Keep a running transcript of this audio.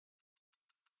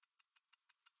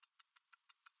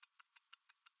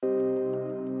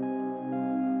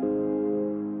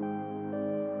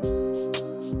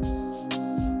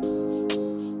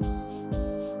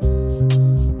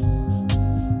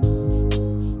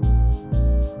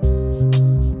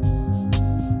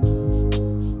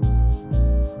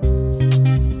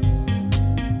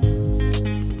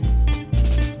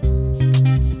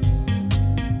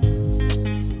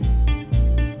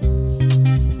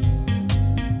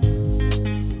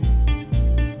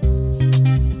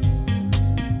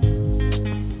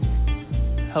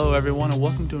Hello, everyone, and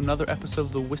welcome to another episode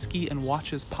of the Whiskey and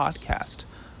Watches podcast.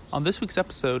 On this week's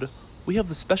episode, we have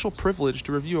the special privilege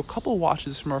to review a couple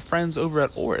watches from our friends over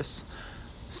at Oris.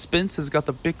 Spence has got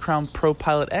the Big Crown Pro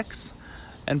Pilot X,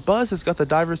 and Buzz has got the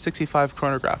Diver 65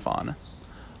 chronograph on.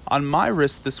 On my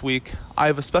wrist this week, I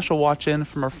have a special watch in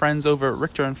from our friends over at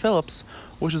Richter and Phillips,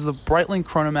 which is the Breitling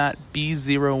Chronomat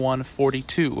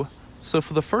B0142. So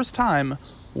for the first time,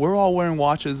 we're all wearing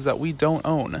watches that we don't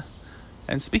own.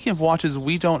 And speaking of watches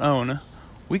we don't own,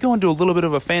 we go into a little bit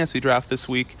of a fantasy draft this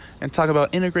week and talk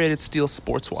about integrated steel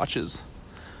sports watches.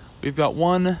 We've got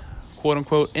one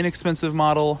quote-unquote inexpensive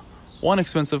model, one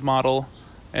expensive model,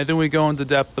 and then we go into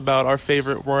depth about our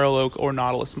favorite Royal Oak or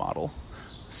Nautilus model.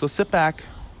 So sit back,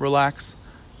 relax,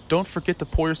 don't forget to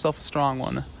pour yourself a strong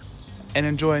one, and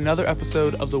enjoy another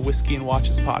episode of the Whiskey and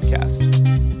Watches podcast.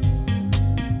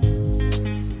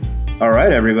 All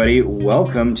right, everybody.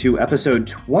 Welcome to episode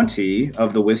 20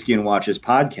 of the Whiskey and Watches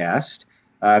podcast.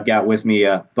 I've got with me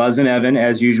Buzz and Evan.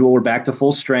 As usual, we're back to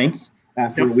full strength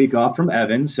after a week off from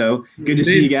Evan. So good to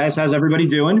see you guys. How's everybody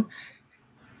doing?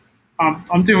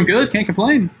 I'm doing good. Can't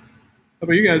complain. How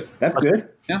about you guys? That's good.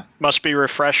 Yeah. Must be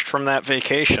refreshed from that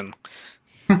vacation.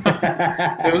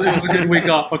 It was a good week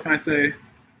off. What can I say?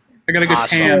 I got a good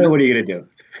Awesome. tan. What are you going to do?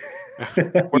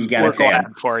 You got a We're tan.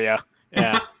 glad for you.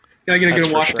 Yeah. Gotta get a That's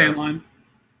good for wash sure. tan line.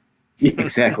 Yeah,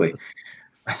 exactly.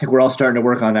 I think we're all starting to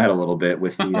work on that a little bit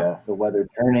with the weather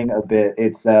turning a bit.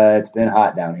 It's been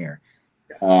hot down here.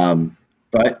 Yes.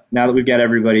 But now that we've got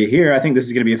everybody here, I think this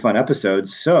is going to be a fun episode.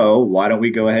 So why don't we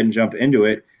go ahead and jump into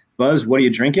it? Buzz, what are you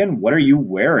drinking? What are you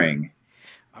wearing?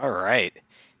 All right.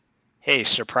 Hey,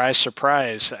 surprise,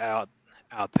 surprise out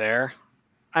there.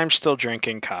 I'm still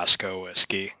drinking Costco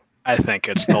whiskey. I think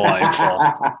it's delightful.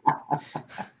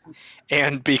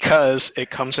 And because it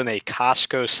comes in a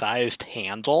Costco-sized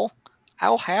handle,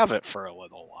 I'll have it for a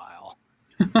little while.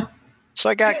 So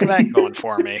I got that going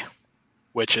for me,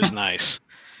 which is nice.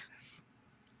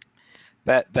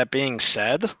 That being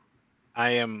said,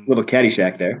 I am... Little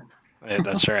Caddyshack there. Yeah,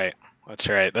 that's right. That's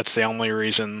right. That's the only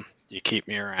reason you keep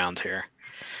me around here.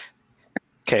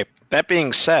 Okay, that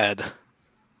being said,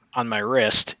 on my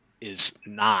wrist is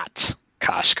not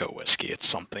Costco whiskey. It's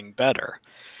something better.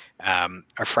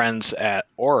 Our friends at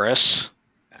Oris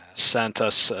sent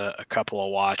us a couple of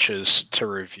watches to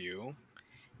review,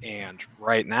 and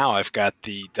right now I've got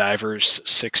the Divers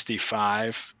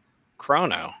 65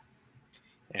 Chrono,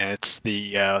 and it's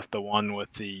the one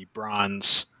with the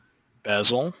bronze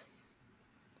bezel.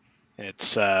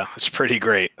 It's pretty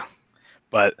great,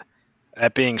 but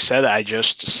that being said, I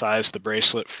just sized the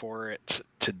bracelet for it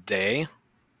today.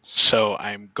 So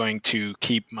I'm going to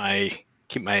keep my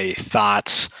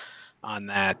thoughts on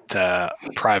that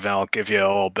private. I'll give you a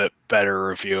little bit better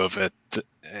review of it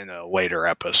in a later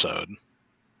episode.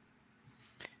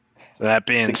 So that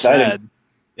being said,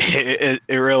 it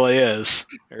really is.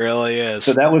 It really is.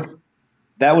 So that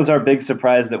was our big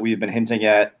surprise that we've been hinting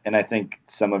at, and I think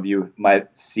some of you might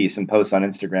see some posts on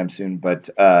Instagram soon, but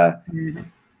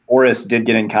Oris did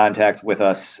get in contact with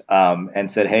us and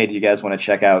said, hey, do you guys want to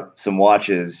check out some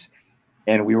watches?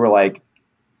 And we were like, I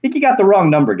think you got the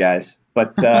wrong number, guys.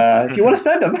 But if you want to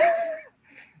send them.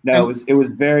 No, it was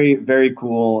very, very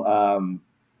cool.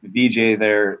 VJ,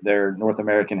 their North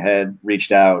American head,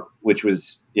 reached out, which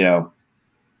was,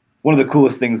 one of the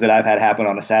coolest things that I've had happen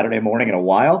on a Saturday morning in a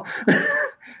while.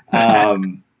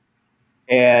 And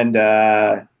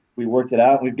we worked it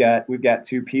out. We've got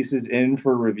two pieces in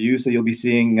for review, so you'll be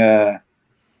seeing that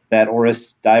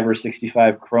Oris Diver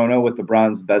 65 Chrono with the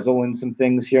bronze bezel and some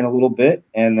things here in a little bit,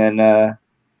 and then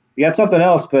we got something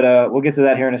else, but we'll get to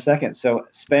that here in a second. So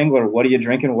Spangler, what are you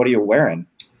drinking? What are you wearing?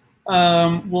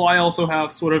 Well, I also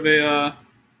have sort of a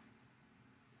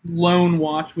lone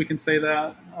watch, we can say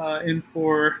that, in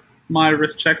for my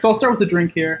wrist check. So I'll start with the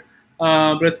drink here,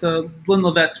 but it's a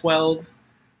Glenlivet 12.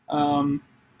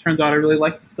 Turns out I really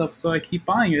like the stuff, so I keep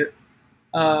buying it.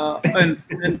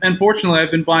 And fortunately,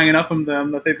 I've been buying enough of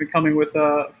them that they've been coming with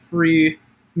free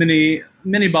mini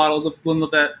bottles of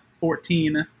Glenlivet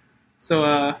 14.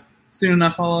 So soon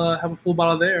enough, I'll have a full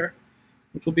bottle there,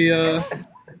 which will be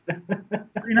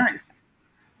pretty nice.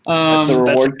 That's the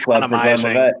reward club for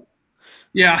Glenlivet.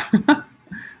 Yeah.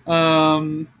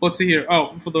 Let's see here.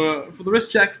 Oh, for the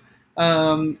wrist check,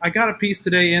 I got a piece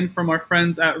today in from our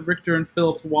friends at Richter and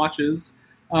Phillips Watches.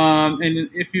 And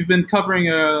if you've been covering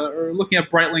or looking at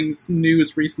Breitling's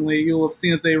news recently, you'll have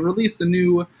seen that they released a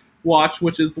new watch,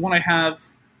 which is the one I have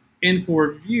in for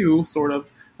review, sort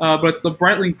of. But it's the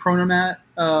Breitling Chronomat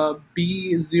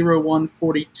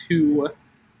B0142.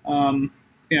 I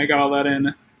got all that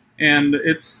in, and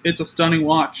it's a stunning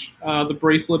watch. The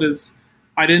bracelet is,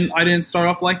 I didn't start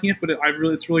off liking it, but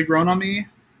it's really grown on me.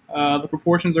 The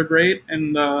proportions are great,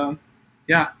 and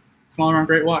yeah, it's an all around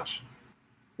great watch.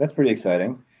 That's pretty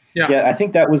exciting. Yeah. Yeah, I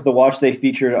think that was the watch they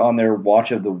featured on their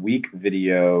Watch of the Week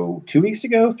video 2 weeks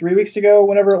ago, 3 weeks ago,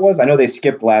 whenever it was. I know they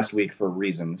skipped last week for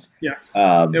reasons. Yes,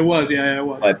 it was. Yeah, it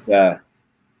was. But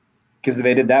because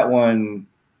they did that one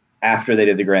after they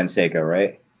did the Grand Seiko,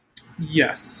 right?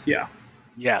 Yes. Yeah.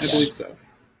 Yes. I believe so.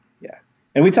 Yeah,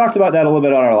 and we talked about that a little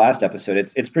bit on our last episode.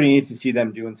 It's pretty neat to see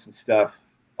them doing some stuff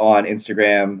on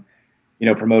Instagram,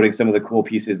 promoting some of the cool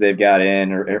pieces they've got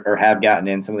in or have gotten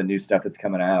in, some of the new stuff that's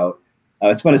coming out.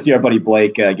 It's fun to see our buddy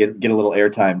Blake get a little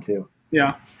airtime too.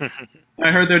 Yeah, I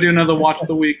heard they're doing another Watch of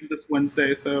the Week this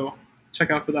Wednesday, so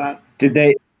check out for that. Did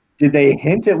they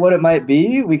hint at what it might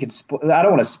be? We could. I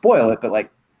don't want to spoil it, but like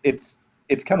it's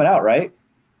coming out, right?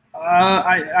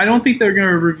 I don't think they're going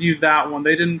to review that one.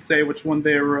 They didn't say which one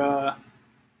they were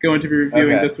going to be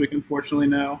reviewing this week. Unfortunately,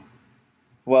 no.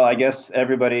 Well, I guess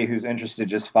everybody who's interested,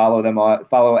 just follow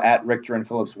at Richter and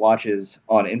Phillips Watches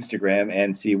on Instagram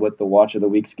and see what the Watch of the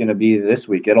Week's going to be this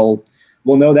week.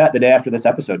 We'll know that the day after this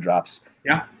episode drops.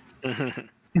 Yeah.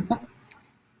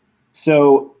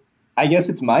 So I guess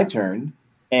it's my turn,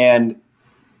 and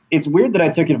it's weird that I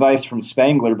took advice from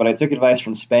Spangler, but I took advice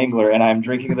from Spangler, and I'm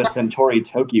drinking the Centauri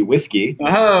Toki whiskey.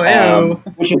 Oh,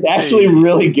 which is actually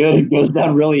really good. It goes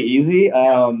down really easy.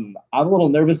 I'm a little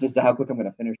nervous as to how quick I'm going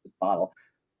to finish this bottle.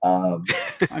 I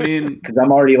mean, because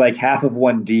I'm already like half of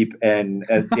one deep, and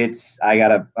I'm going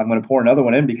to pour another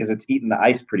one in because it's eating the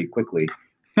ice pretty quickly.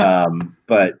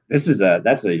 But this is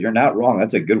you're not wrong.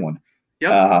 That's a good one. Yep.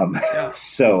 Yeah.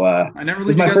 So I never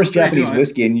this is my first Japanese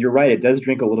whiskey, and you're right, it does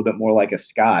drink a little bit more like a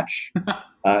Scotch,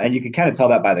 and you can kind of tell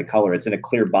that by the color. It's in a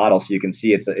clear bottle, so you can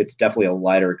see it's definitely a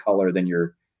lighter color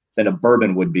than a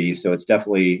bourbon would be. So it's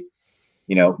definitely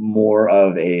more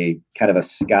of a kind of a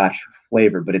Scotch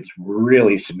flavor, but it's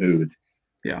really smooth.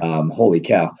 Yeah. Holy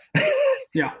cow.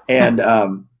 Yeah. And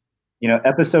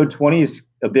episode 20 is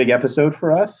a big episode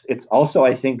for us. It's also,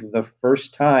 I think, the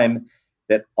first time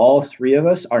that all three of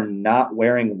us are not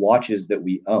wearing watches that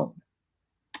we own.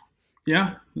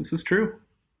 Yeah, this is true.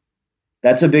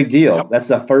 That's a big deal. Yep. That's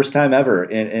the first time ever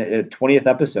in a 20th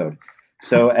episode.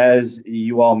 So as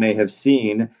you all may have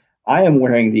seen, I am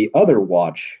wearing the other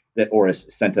watch that Oris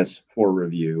sent us for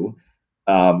review,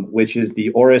 which is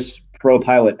the Oris Pro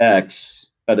Pilot X,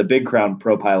 the Big Crown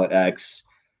Pro Pilot X,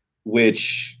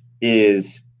 which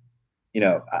is,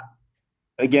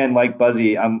 again, like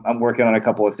Buzzy, I'm working on a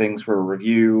couple of things for a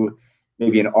review,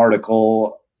 maybe an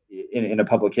article in a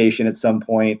publication at some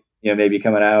point, maybe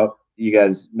coming out. You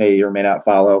guys may or may not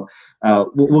follow.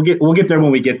 We'll get there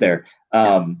when we get there.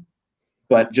 Yes.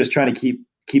 But just trying to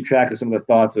keep track of some of the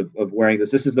thoughts of wearing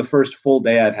this. This is the first full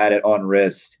day I've had it on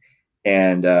wrist,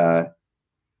 and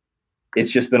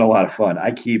it's just been a lot of fun.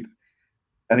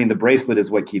 The bracelet is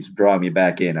what keeps drawing me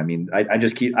back in.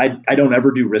 I don't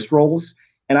ever do wrist rolls.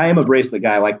 And I am a bracelet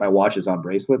guy. I like my watches on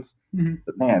bracelets. Mm-hmm.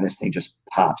 But, man, this thing just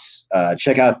pops.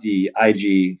 Check out the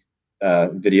IG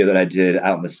video that I did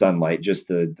out in the sunlight. Just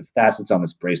the facets on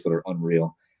this bracelet are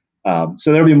unreal.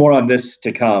 So there'll be more on this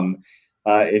to come.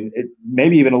 And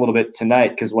maybe even a little bit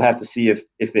tonight, because we'll have to see if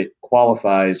it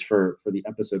qualifies for the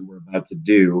episode we're about to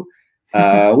do,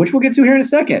 which we'll get to here in a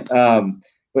second.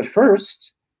 But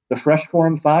first, the Fresh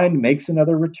Forum Find makes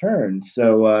another return.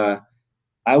 So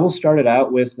I will start it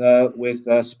out with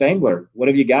Spangler. What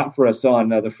have you got for us on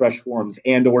the Fresh Forums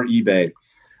and or eBay?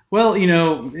 Well,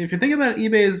 if you think about it,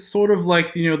 eBay is sort of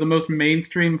like the most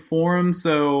mainstream forum.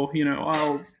 So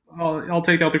I'll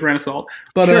take that with a grain of salt.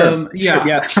 But sure.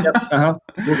 Yeah, sure. Yeah, uh-huh.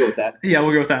 We'll go with that. Yeah,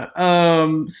 we'll go with that.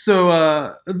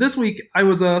 So this week I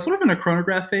was sort of in a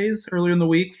chronograph phase earlier in the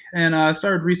week, and I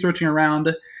started researching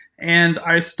around, and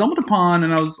I stumbled upon,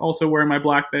 and I was also wearing my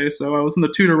Black Bay, so I was in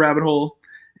the Tudor rabbit hole,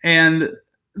 and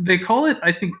they call it,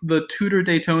 I think, the Tudor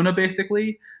Daytona,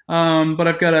 basically. But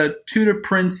I've got a Tudor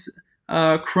Prince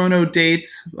chrono date.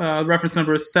 Reference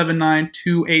number is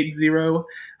 79280,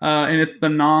 and it's the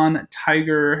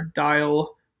non-Tiger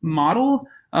dial model.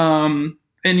 And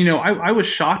I was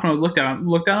shocked when I was looked at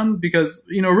them because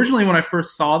originally when I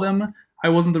first saw them, I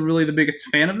wasn't really the biggest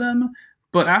fan of them.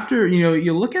 But after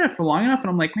you look at it for long enough, and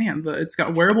I'm like, man, it's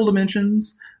got wearable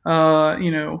dimensions.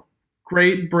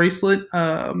 Great bracelet,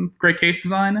 great case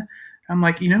design. I'm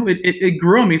like, it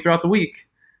grew on me throughout the week.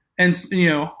 And,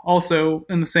 also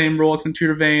in the same Rolex and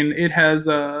Tudor vein, it has,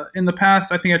 in the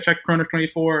past, I think I checked Chrono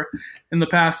 24, in the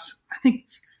past, I think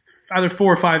either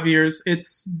 4 or 5 years,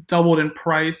 it's doubled in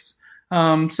price.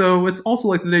 So it's also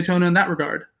like the Daytona in that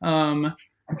regard.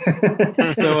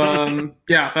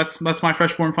 Yeah, that's my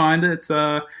Fresh Form find. It's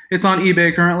on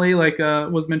eBay currently, like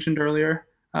was mentioned earlier.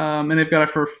 and they've got it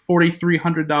for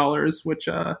 $4,300, which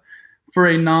for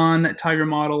a non-Tiger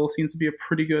model seems to be a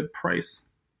pretty good price.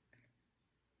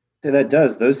 Yeah, that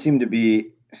does. Those seem to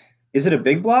be. Is it a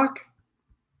big block?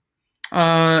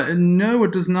 No,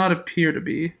 it does not appear to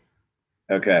be.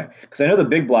 Okay, because I know the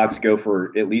big blocks go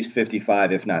for at least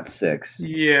 55, if not 6.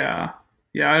 Yeah,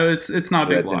 it's not a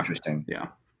big That's block. interesting. Yeah.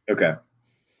 Okay,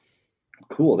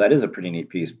 cool. That is a pretty neat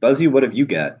piece. Buzzy, what have you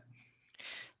got?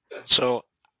 So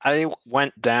I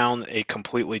went down a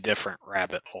completely different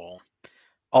rabbit hole.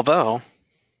 Although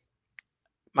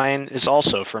mine is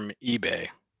also from eBay.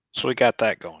 So we got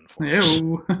that going for us.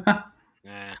 Ew.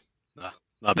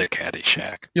 Another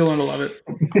Caddyshack. You'll learn to love it.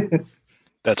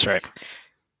 That's right.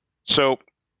 So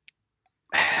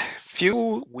a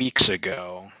few weeks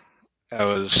ago, I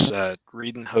was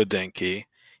reading Hodinkee,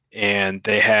 and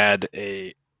they had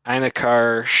a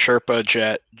Einekar Sherpa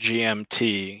Jet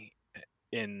GMT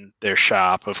in their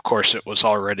shop. Of course, it was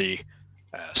already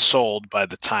sold by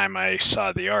the time I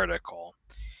saw the article,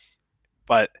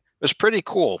 but it was pretty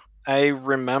cool. I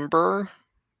remember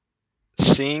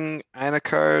seeing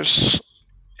Einekars,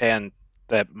 and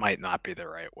that might not be the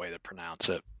right way to pronounce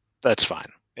it. That's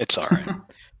fine. It's all right.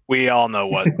 We all know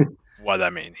what I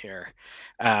mean here.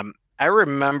 I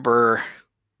remember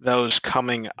those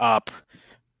coming up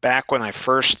back when I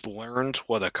first learned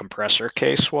what a compressor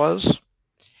case was,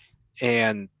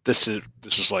 and this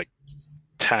is like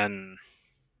 10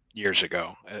 years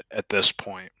ago at this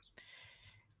point,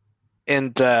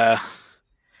 and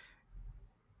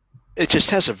it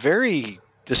just has a very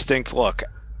distinct look.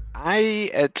 I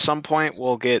at some point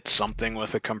will get something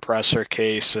with a compressor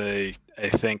case. I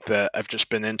think that I've just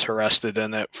been interested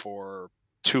in it for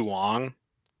too long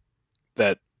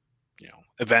that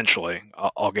eventually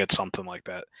I'll get something like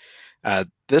that.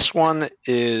 This one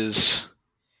is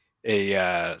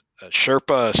a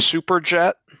Sherpa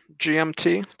Superjet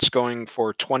GMT. It's going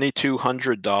for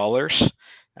 $2,200.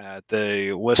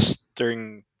 The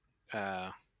listing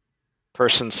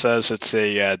person says it's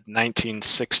a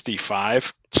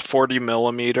 1965. It's 40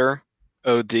 millimeter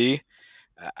OD.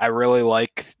 I really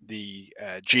like the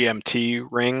GMT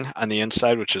ring on the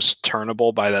inside, which is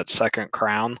turnable by that second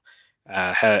crown.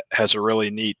 Has a really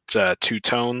neat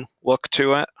two-tone look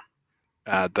to it.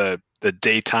 The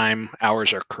daytime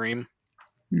hours are cream.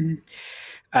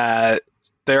 Mm-hmm.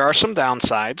 There are some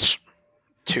downsides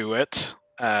to it.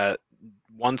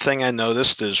 One thing I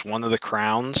noticed is one of the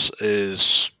crowns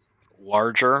is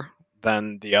larger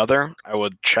than the other. I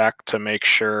would check to make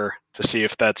sure to see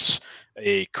if that's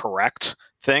a correct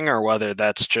thing or whether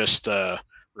that's just a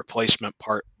replacement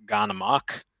part gone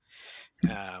amok.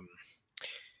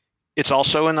 It's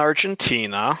also in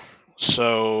Argentina,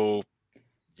 so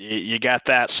you got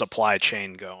that supply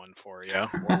chain going for you.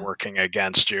 We're working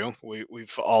against you.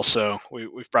 We've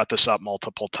brought this up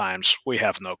multiple times. We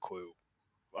have no clue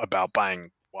about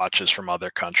buying watches from other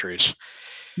countries.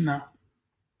 No.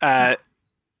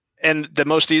 And the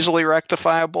most easily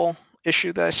rectifiable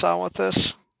issue that I saw with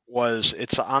this was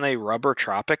it's on a rubber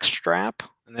Tropic strap,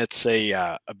 and it's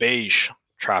a beige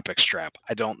Tropic strap.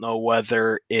 I don't know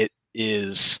whether it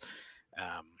is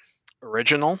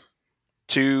original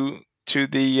to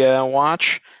the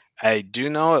watch. I do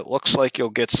know it looks like you'll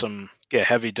get a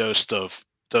heavy dose of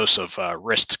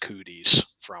wrist cooties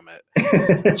from it.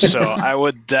 So I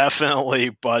would definitely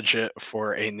budget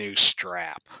for a new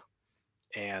strap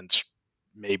and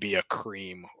maybe a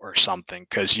cream or something,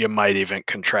 because you might even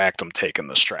contract them taking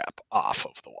the strap off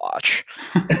of the watch.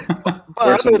 But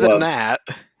other than that,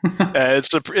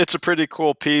 it's a pretty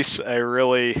cool piece. I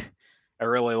really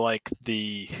like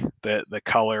the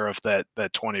color of that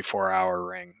 24-hour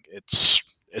ring.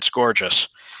 It's gorgeous.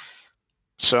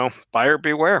 So buyer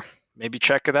beware. Maybe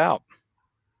check it out.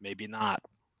 Maybe not.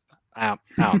 I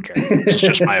don't care. This is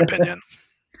just my opinion.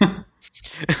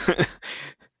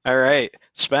 All right,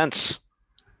 Spence,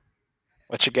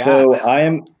 what you got? So I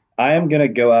am going to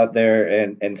go out there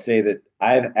and say that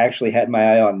I've actually had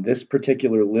my eye on this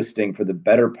particular listing for the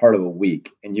better part of a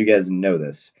week, and you guys know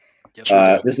this.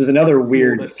 Yes, this is another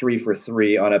weird 3 for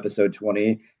 3 on episode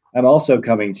 20. I'm also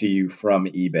coming to you from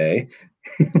eBay.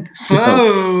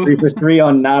 So 3 for 3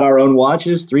 on not our own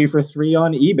watches, 3 for 3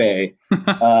 on eBay.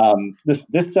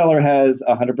 This seller has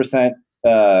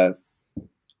 100%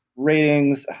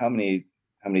 ratings. How many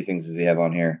things does he have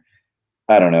on here?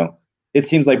 I don't know. It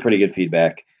seems like pretty good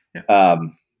feedback. Yeah.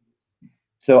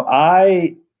 So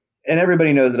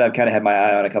everybody knows that I've kind of had my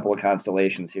eye on a couple of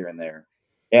constellations here and there.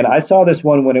 And I saw this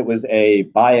one when it was a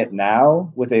buy it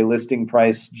now with a listing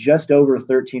price just over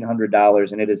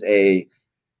 $1,300. And it is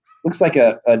looks like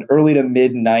an early to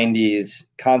mid 90s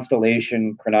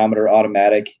Constellation chronometer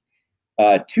automatic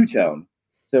two-tone.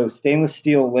 So stainless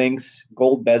steel links,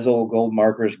 gold bezel, gold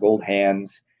markers, gold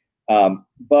hands.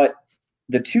 But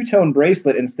the two-tone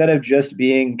bracelet, instead of just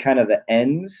being kind of the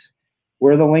ends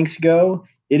where the links go,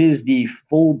 it is the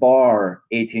full bar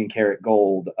 18 karat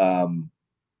gold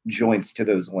joints to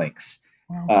those links.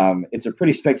 Wow. It's a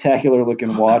pretty spectacular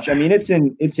looking watch. I mean, it's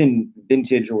in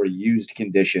vintage or used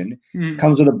condition.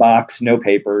 Comes with a box, no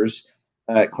papers.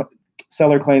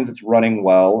 Seller claims it's running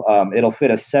well. It'll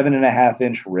fit a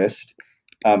 7.5-inch wrist.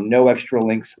 No extra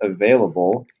links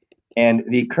available. And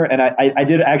I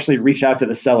did actually reach out to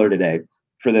the seller today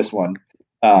for this one,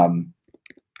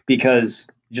 because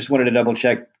just wanted to double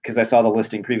check because I saw the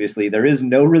listing previously. There is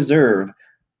no reserve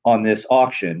on this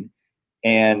auction,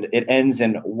 and it ends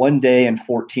in 1 day and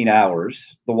 14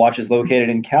 hours. The watch is located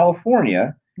in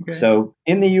California, so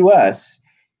in the U.S.,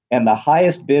 and the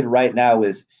highest bid right now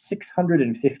is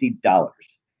 $650.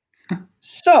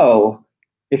 So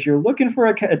if you're looking for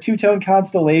a two-tone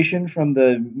constellation from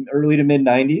the early to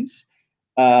mid-90s,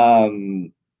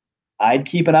 I'd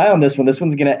keep an eye on this one. This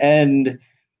one's going to end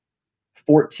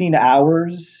 14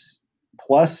 hours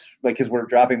plus, like, because we're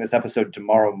dropping this episode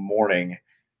tomorrow morning.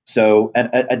 So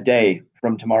a day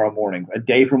from tomorrow morning, a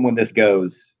day from when this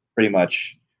goes, pretty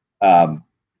much,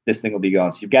 this thing will be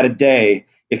gone. So you've got a day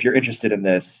if you're interested in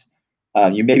this.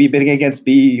 You may be bidding against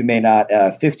B, you may not.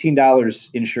 $15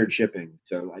 insured shipping,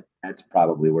 so that's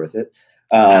probably worth it.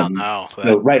 No.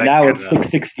 So right now it's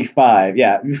 $665.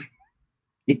 Yeah.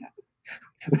 Yeah.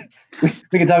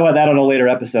 We can talk about that on a later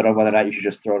episode on whether or not you should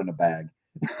just throw it in a bag.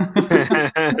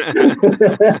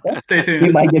 Stay tuned.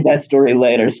 We might get that story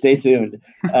later. Stay tuned.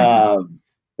 But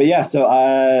yeah, so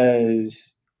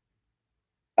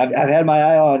I've had my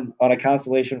eye on a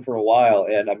constellation for a while,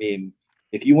 and I mean,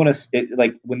 if you want to,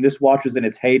 like when this watch was in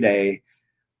its heyday,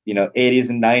 80s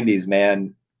and 90s,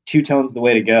 man, two-tone's the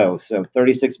way to go. So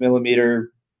 36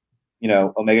 millimeter,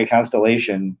 Omega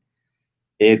Constellation.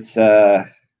 It's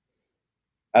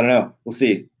I don't know. We'll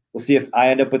see. We'll see if I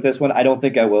end up with this one. I don't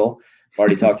think I will. I've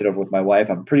already talked it over with my wife.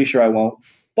 I'm pretty sure I won't.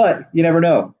 But you never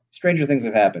know. Stranger things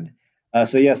have happened.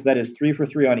 So yes, that is 3 for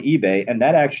 3 on eBay, and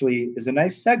that actually is a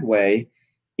nice segue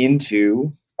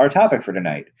into our topic for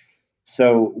tonight.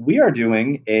 So we are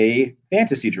doing a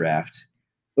fantasy draft,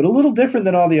 but a little different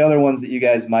than all the other ones that you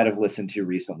guys might have listened to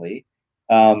recently.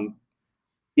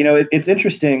 It's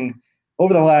interesting.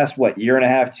 Over the last, year and a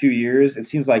half, 2 years, it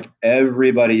seems like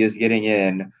everybody is getting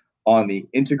in on the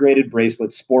integrated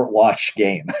bracelet sport watch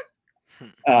game.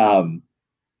 And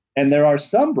there are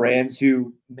some brands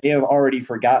who may have already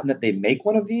forgotten that they make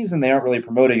one of these and they aren't really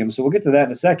promoting them. So we'll get to that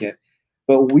in a second.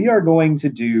 But we are going to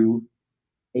do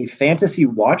a fantasy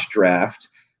watch draft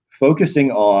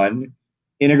focusing on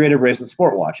integrated bracelet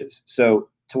sport watches. So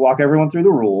to walk everyone through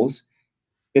the rules,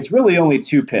 it's really only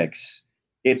 2 picks.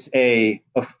 It's a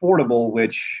affordable,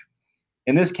 which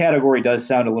in this category does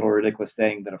sound a little ridiculous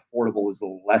saying that affordable is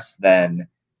less than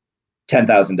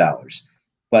 $10,000.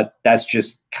 But that's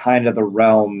just kind of the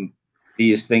realm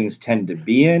these things tend to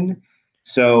be in.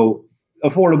 So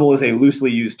affordable is a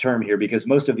loosely used term here because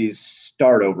most of these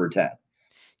start over 10.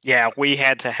 Yeah, we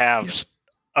had to have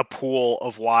a pool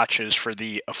of watches for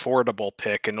the affordable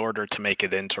pick in order to make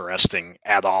it interesting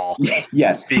at all.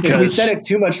 Yes, because if we set it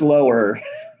too much lower.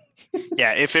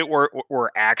 Yeah, if it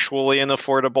were actually an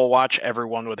affordable watch,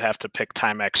 everyone would have to pick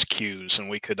Timex Qs, and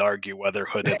we could argue whether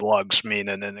hooded lugs mean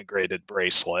an integrated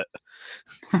bracelet.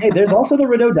 Hey, there's also the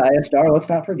Rideau Diastar. Let's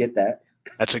not forget that.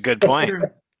 That's a good point.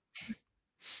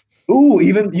 Ooh,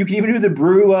 you can even do the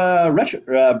Brew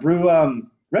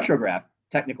retrograph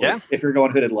technically, if you're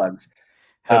going hooded lugs.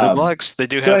 Hooded lugs. They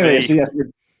do have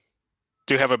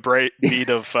a bead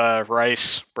of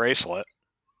rice bracelet.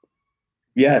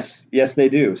 Yes, they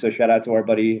do. So shout out to our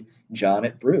buddy John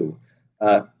at Brew.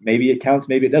 Maybe it counts,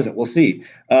 maybe it doesn't. We'll see.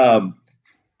 But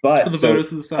for the voters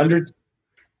to decide.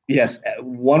 Yes,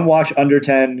 1 watch under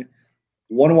 10,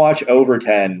 1 watch over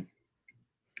 10,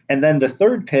 and then the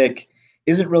third pick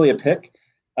isn't really a pick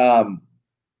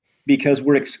because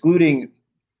we're excluding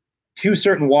 2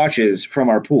 certain watches from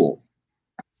our pool.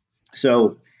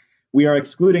 So we are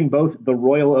excluding both the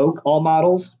Royal Oak all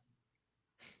models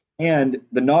and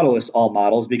the Nautilus all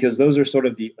models because those are sort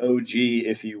of the OG,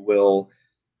 if you will,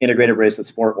 integrated bracelet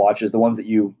sport watches, the ones that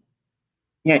you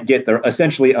can't get. They're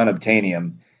essentially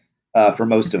unobtainium for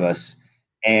most of us.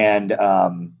 And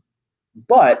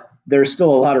but there's still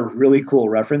a lot of really cool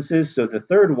references. So the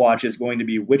third watch is going to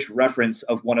be which reference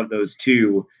of one of those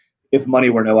 2, if money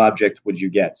were no object, would you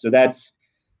get? So that's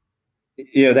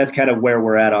kind of where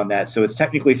we're at on that. So it's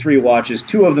technically 3 watches.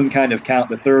 2 of them kind of count.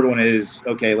 The third one is,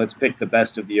 okay, let's pick the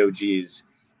best of the OGs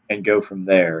and go from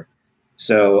there.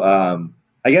 So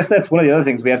I guess that's one of the other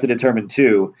things we have to determine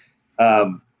too.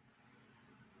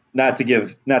 Not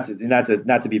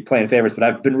to be playing favorites, but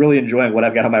I've been really enjoying what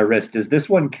I've got on my wrist. Does this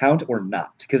one count or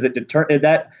not? Because I'm not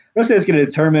saying it's going to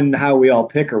determine how we all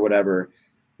pick or whatever,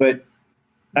 but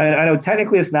I know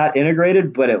technically it's not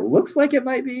integrated, but it looks like it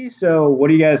might be. So what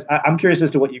do you guys? I'm curious as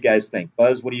to what you guys think.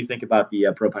 Buzz, what do you think about the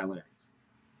ProPilot X?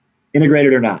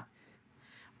 Integrated or not?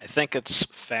 I think it's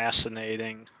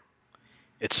fascinating.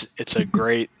 It's a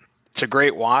great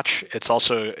watch. It's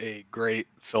also a great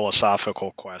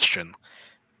philosophical question.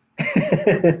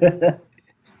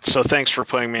 So thanks for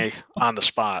putting me on the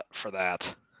spot for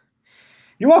that.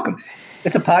 You're welcome.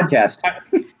 It's a podcast.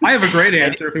 I have a great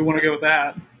answer if we want to go with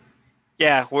that.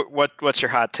 Yeah, what's your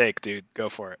hot take, dude? Go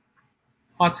for it.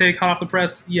 Hot take, hot off the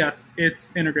press, yes,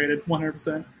 it's integrated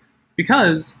 100%.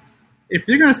 Because if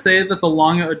you're going to say that the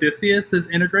Longa Odysseus is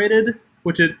integrated,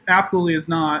 which it absolutely is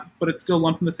not, but it's still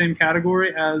lumped in the same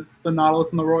category as the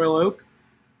Nautilus and the Royal Oak,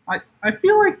 I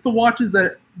feel like the watches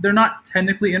that they're not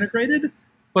technically integrated,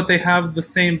 but they have the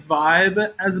same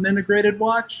vibe as an integrated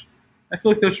watch, I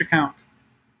feel like those should count.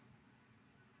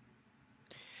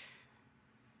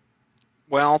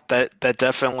 Well, that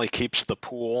definitely keeps the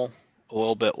pool a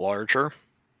little bit larger,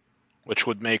 which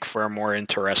would make for a more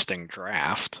interesting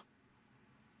draft.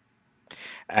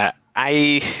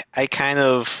 I kind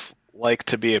of like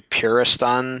to be a purist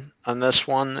on this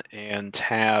one and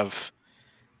have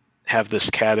this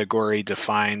category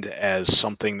defined as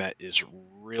something that is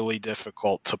really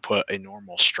difficult to put a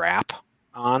normal strap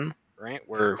on, right?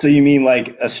 So you mean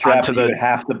like a strap that you would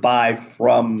have to buy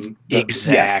from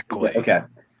exactly. Yeah. Okay.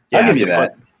 I'll give you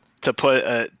that.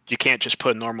 You can't just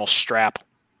put a normal strap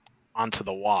onto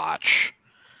the watch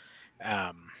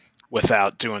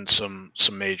without doing some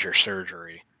major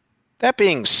surgery. That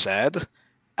being said,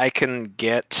 I can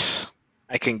get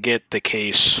the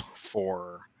case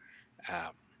for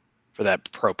that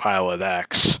ProPilot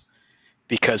X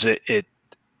because it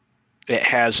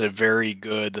has a very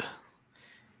good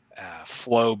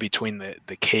flow between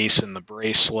the case and the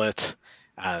bracelet.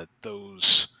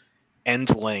 Those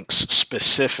end links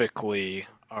specifically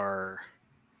are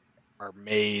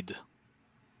made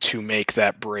to make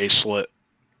that bracelet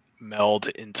meld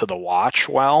into the watch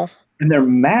well. And they're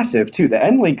massive too. The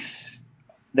end links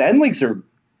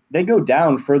they go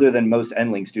down further than most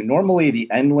end links do. Normally the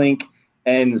end link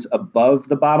ends above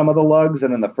the bottom of the lugs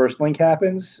and then the first link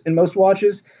happens in most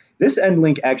watches. This end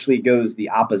link actually goes the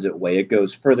opposite way. It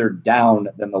goes further down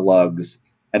than the lugs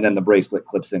and then the bracelet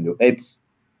clips into it.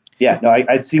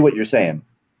 I see what you're saying.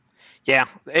 Yeah,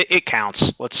 it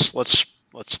counts. Let's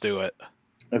do it.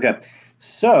 Okay.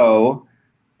 So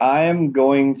I am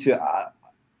going to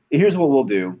here's what we'll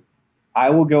do. I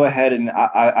will go ahead and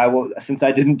I will, since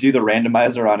I didn't do the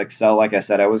randomizer on Excel like I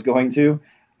said I was going to,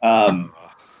 I'm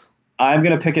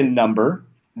going to pick a number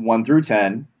 1 through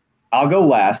 10. I'll go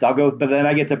last. But then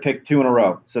I get to pick 2 in a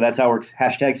row. So that's how it works.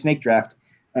 #snake draft.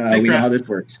 We know how this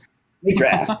works. Snake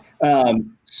draft.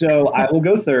 So I will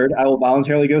go third. I will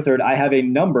voluntarily go third. I have a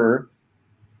number.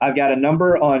 I've got a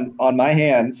number on my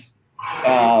hands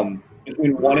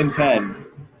between 1 and 10.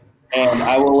 And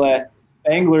I will let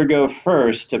Spangler go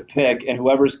first to pick, and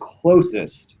whoever's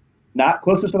closest, not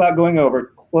closest without going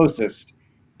over, closest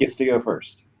gets to go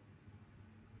first.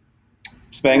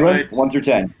 Spangler, right. 1 through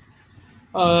 10.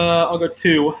 I'll go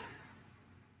 2.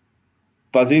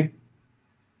 Buzzy?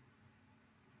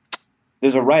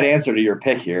 There's a right answer to your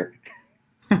pick here.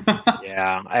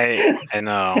 Yeah, I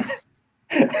know.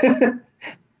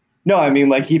 No, I mean,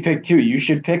 like, he picked 2. You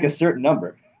should pick a certain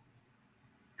number.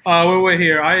 Wait,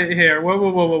 here.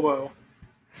 Whoa.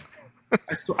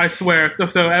 I swear.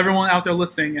 So everyone out there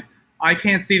listening, I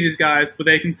can't see these guys, but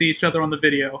they can see each other on the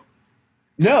video.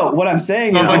 No, what I'm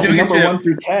saying is it's a number 1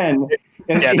 through 10.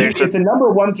 And it's a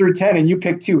number 1 through 10, and you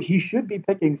pick 2. He should be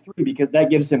picking 3 because that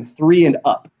gives him 3 and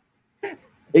up.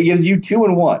 It gives you 2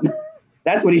 and 1.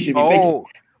 That's what he should be picking.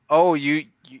 Oh, you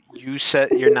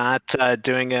said you're not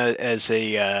doing it as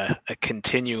a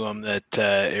continuum that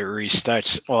it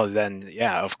restarts. Well, then,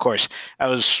 yeah, of course. I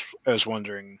was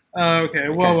wondering. Okay.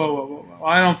 Whoa.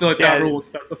 I don't feel like that rule was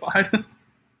specified.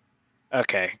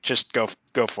 Okay, just go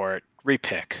for it.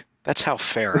 Repick. That's how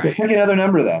fair I am. Pick another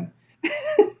number then.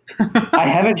 I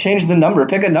haven't changed the number.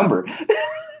 Pick a number.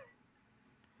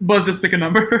 Buzz, just pick a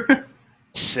number.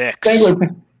 6.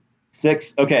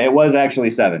 6. Okay, it was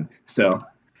actually 7. So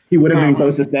he would have been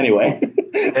closest anyway.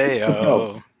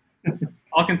 Hey-o.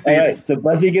 I'll concede. All right, so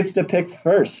Buzzy gets to pick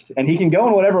first, and he can go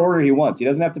in whatever order he wants. He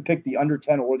doesn't have to pick the under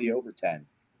 10 or the over 10.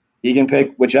 He can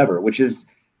pick whichever,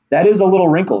 that is a little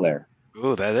wrinkle there.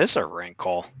 Ooh, that is a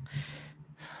wrinkle.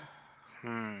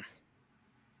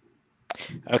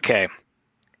 Okay.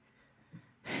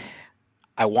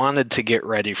 I wanted to get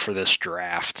ready for this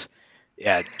draft.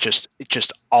 Yeah, just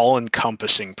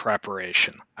all-encompassing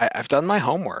preparation. I've done my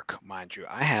homework, mind you.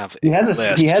 I have He a has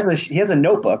list. he has a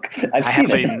notebook. I've seen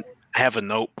it. I have a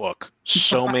notebook.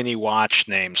 So many watch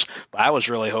names. But I was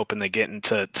really hoping to get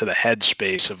into the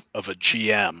headspace of a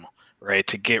GM, right?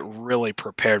 To get really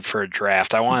prepared for a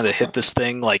draft. I wanted to hit this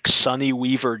thing like Sonny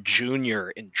Weaver Jr.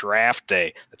 in draft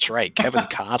day. That's right, Kevin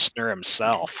Costner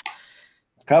himself.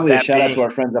 Probably a shout out to our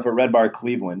friends up at Red Bar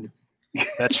Cleveland.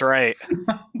 That's right.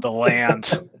 The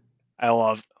land. I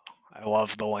love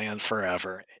the land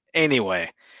forever.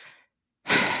 Anyway,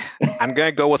 I'm going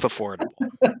to go with affordable.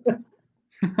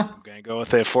 I'm going to go with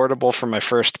the affordable for my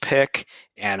first pick,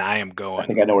 and I am going. I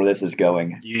think I know where this is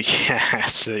going.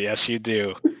 Yes, you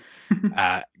do.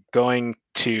 Going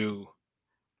to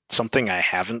something I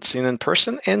haven't seen in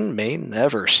person and may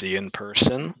never see in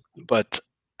person, but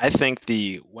I think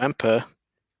the Wempa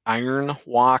Iron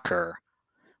Walker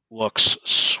looks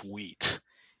sweet.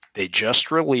 They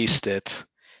just released it.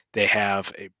 They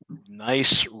have a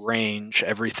nice range,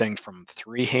 everything from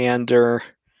three-hander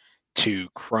to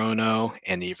chrono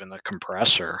and even a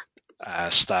compressor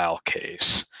style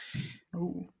case.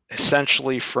 Ooh.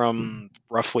 Essentially from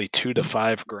roughly $2,000 to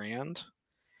 $5,000.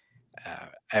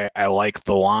 I like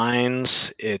the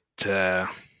lines. It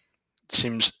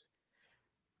seems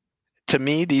to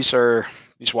me these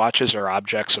watches are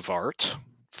objects of art.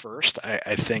 First,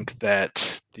 I think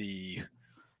that the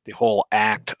whole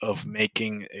act of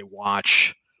making a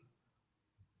watch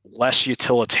less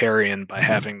utilitarian by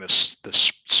having this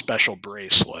special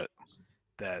bracelet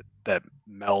that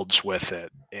melds with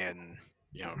it, and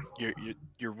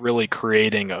you're really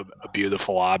creating a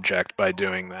beautiful object by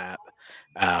doing that.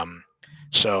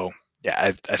 So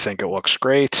yeah, I think it looks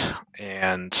great,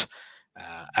 and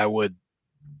I would,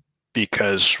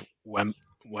 because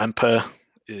Wempa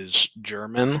is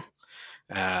German,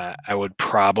 I would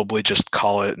probably just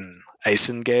call it an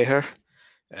Eisengeher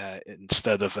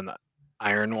instead of an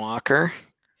Iron Walker,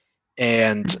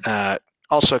 and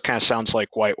also kind of sounds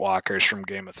like White Walkers from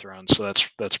Game of Thrones, so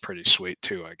that's pretty sweet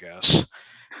too, I guess.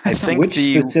 I think Which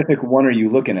specific one are you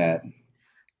looking at?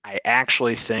 I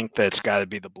actually think that it's got to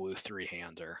be the blue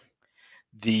three-hander.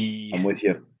 I'm with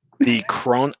you. The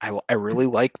chrono, I really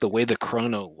like the way the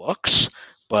chrono looks,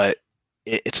 but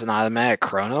it's an automatic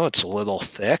chrono. It's a little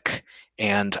thick,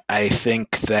 and I think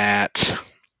that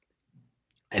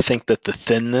the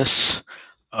thinness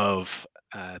of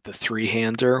the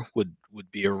three-hander would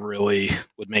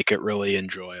make it really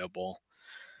enjoyable.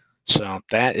 So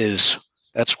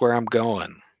that's where I'm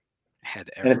going. And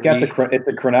it's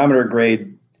a chronometer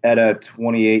grade at a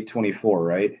 28-24,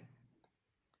 right?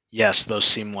 Yes, those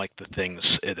seem like the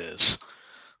things it is.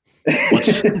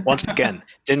 Once again,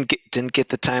 didn't get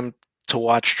the time to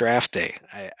watch draft day.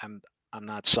 I'm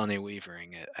not Sonny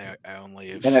Weavering it. I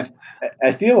only have. And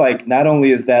I feel like not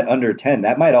only is that under 10,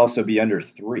 that might also be under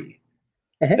 3.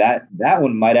 That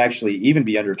one might actually even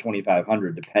be under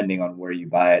 2,500, depending on where you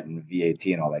buy it and VAT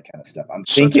and all that kind of stuff. I'm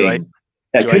thinking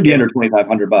that could be under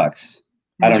 $2,500.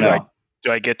 I don't know.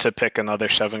 Do I get to pick another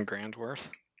 $7,000 worth?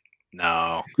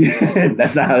 No,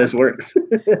 that's not how this works.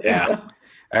 Yeah.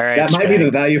 All right. That might be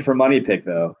the value for money pick,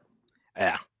 though.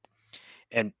 Yeah,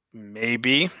 and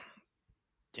maybe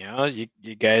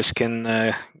you guys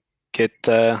can get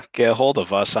a hold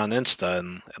of us on Insta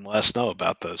and let us know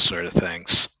about those sort of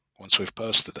things once we've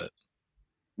posted it.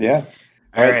 Yeah.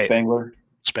 All right, Spangler.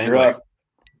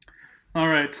 All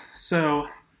right. So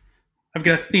I've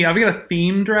got a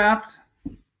theme draft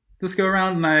this go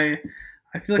around, and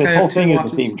I feel like this whole thing is a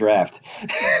theme draft.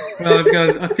 Well, I've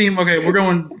got a theme. Okay, we're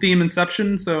going theme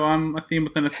Inception, so I'm a theme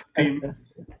within a theme.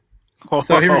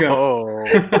 So here we go.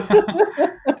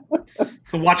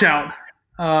 So watch out.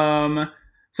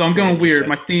 So I'm going weird.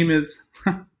 My theme is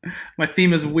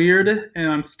weird, and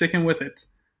I'm sticking with it.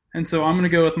 And so I'm going to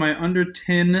go with my under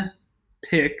 10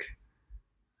 pick,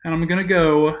 and I'm going to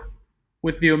go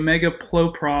with the Omega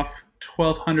Ploprof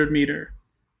 1200 meter.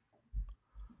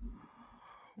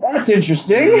 That's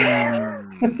interesting.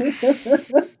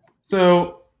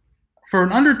 So for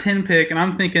an under 10 pick, and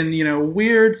I'm thinking,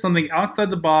 weird, something outside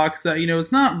the box that,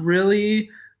 is not really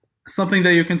something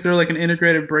that you consider like an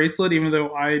integrated bracelet, even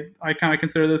though I kind of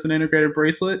consider this an integrated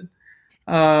bracelet.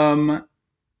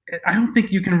 I don't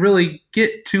think you can really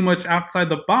get too much outside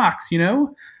the box,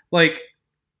 Like,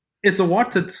 it's a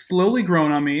watch that's slowly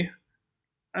grown on me.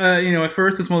 At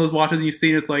first it's one of those watches and you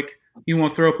see it, it's like you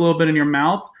want to throw up a little bit in your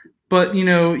mouth. But,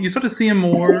 you start to see them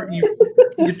more.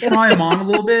 You try them on a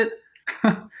little bit.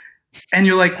 And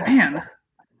you're like, man,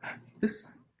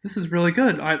 this is really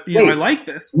good. I like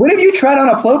this. When have you tried on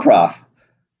a Ploprof?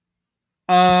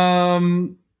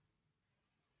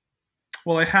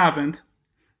 Well, I haven't.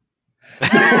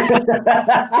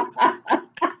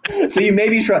 So you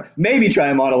maybe try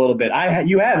them on a little bit.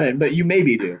 You haven't, but you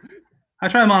maybe do. I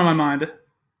try them on in my mind.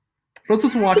 But it's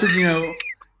just watches, you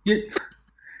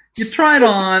try it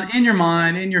on in your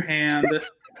mind, in your hand.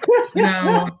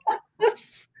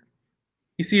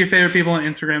 You see your favorite people on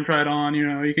Instagram try it on.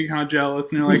 You get kind of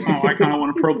jealous, and you're like, oh, I kind of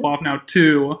want to pro plof now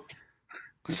too.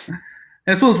 And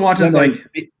it's one of those watches like.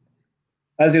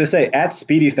 I was going to say, at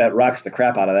SpeedyFet rocks the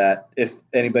crap out of that. If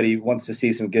anybody wants to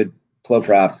see some good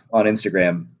Ploprof on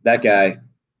Instagram, that guy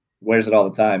wears it all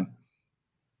the time.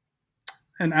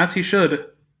 And as he should.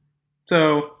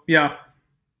 So, yeah.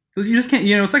 You just can't,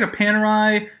 it's like a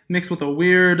Panerai mixed with a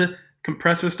weird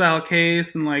compressor-style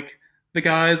case, and, like, the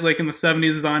guys, like, in the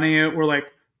 70s designing it were, like,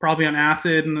 probably on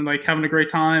acid and, like, having a great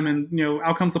time, and,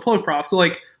 out comes the Ploprof. So,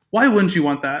 like, why wouldn't you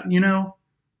want that,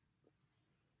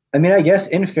 I mean, I guess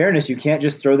in fairness, you can't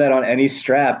just throw that on any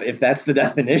strap. If that's the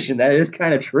definition, that is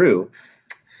kind of true.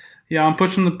 Yeah, I'm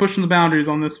pushing the boundaries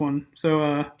on this one.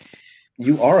 So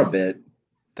you are a bit.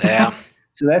 Yeah.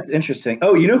 So that's interesting.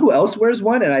 Oh, you know who else wears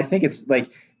one? And I think it's like,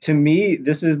 to me,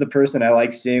 this is the person I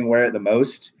like seeing wear it the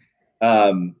most.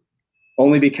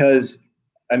 Only because,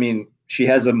 I mean, she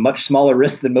has a much smaller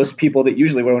wrist than most people that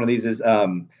usually wear one of these. Is I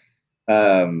don't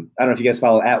know if you guys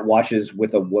follow at Watches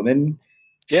with a Woman.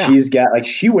 Yeah.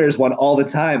 She wears one all the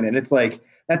time, and it's like,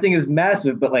 that thing is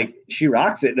massive, but like she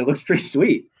rocks it and it looks pretty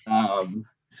sweet.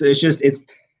 So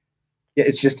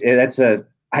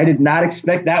I did not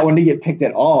expect that one to get picked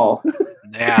at all.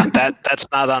 Yeah, that's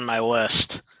not on my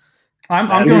list. I'm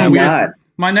going weird. Not.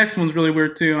 My next one's really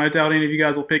weird too, and I doubt any of you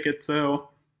guys will pick it.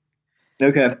 So,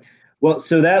 okay, well,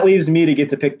 so that leaves me to get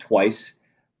to pick twice.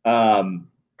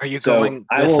 Are you going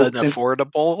with an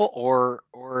affordable or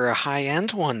a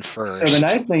high-end one first? So the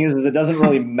nice thing is it doesn't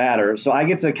really matter. So I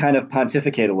get to kind of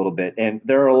pontificate a little bit, and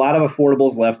there are a lot of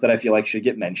affordables left that I feel like should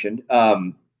get mentioned.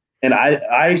 And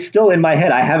I still, in my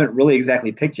head, I haven't really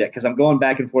exactly picked yet because I'm going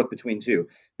back and forth between two.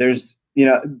 There's,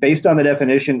 based on the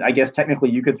definition, I guess technically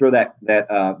you could throw that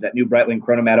new Breitling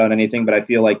Chronomat on anything, but I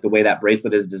feel like the way that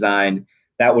bracelet is designed,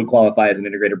 that would qualify as an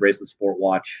integrated bracelet sport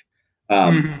watch.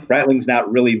 Breitling's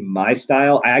not really my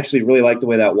style. I actually really like the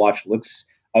way that watch looks.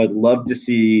 I would love to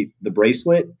see the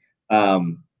bracelet,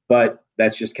 but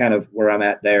that's just kind of where I'm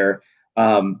at there.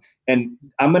 And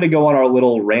I'm going to go on our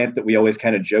little rant that we always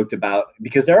kind of joked about,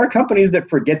 because there are companies that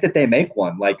forget that they make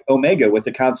one, like Omega with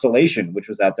the Constellation, which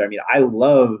was out there. I mean, I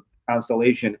love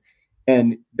Constellation,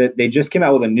 and that they just came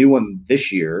out with a new one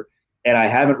this year, and I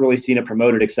haven't really seen it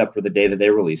promoted except for the day that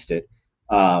they released it.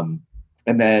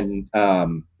 And then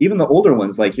even the older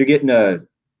ones, like you're getting a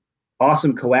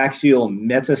awesome coaxial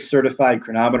meta-certified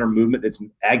chronometer movement that's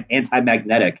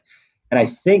anti-magnetic. And I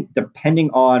think depending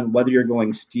on whether you're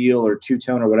going steel or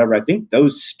two-tone or whatever, I think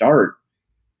those start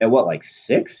at like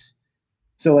 $6?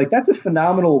 So like that's a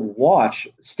phenomenal watch,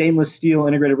 stainless steel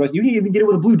integrated bracelet. You can even get it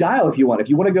with a blue dial if you want. If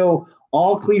you want to go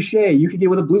all cliche, you can get it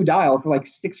with a blue dial for like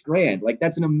 $6,000. Like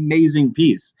that's an amazing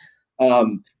piece.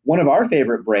 One of our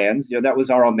favorite brands, that was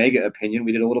our Omega opinion.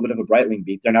 We did a little bit of a Breitling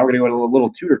beat there. Now we're going to go to a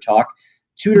little Tudor talk.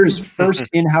 Tudor's first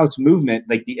in-house movement,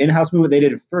 like the in-house movement they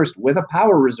did first with a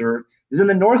power reserve, is in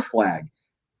the North Flag.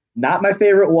 Not my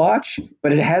favorite watch,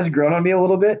 but it has grown on me a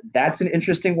little bit. That's an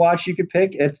interesting watch you could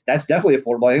pick. That's definitely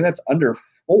affordable. I think that's under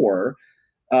 $4.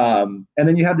 And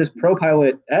then you have this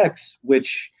ProPilot X,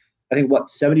 which I think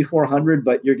 $7,400,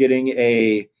 but you're getting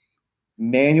a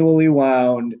manually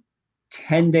wound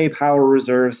 10-day power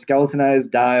reserve, skeletonized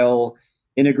dial,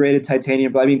 integrated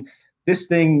titanium. I mean, this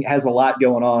thing has a lot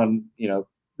going on.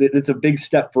 It's a big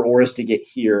step for Oris to get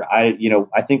here. I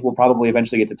think we'll probably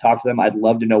eventually get to talk to them. I'd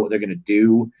love to know what they're going to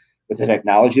do with the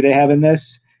technology they have in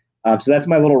this. So that's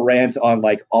my little rant on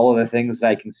like all of the things that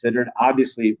I considered.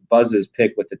 Obviously, Buzz's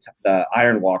pick with the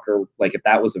Iron Walker, like if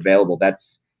that was available,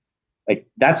 that's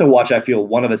a watch I feel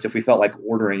one of us, if we felt like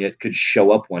ordering it, could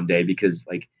show up one day, because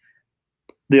like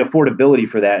the affordability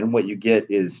for that and what you get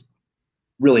is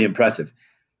really impressive.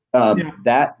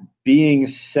 That being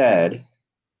said,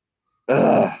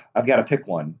 I've got to pick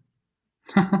one.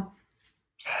 I'm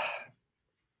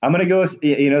going to go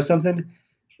with, something,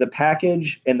 the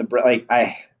package and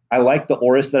I like the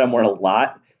Oris that I'm wearing a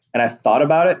lot, and I thought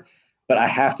about it, but I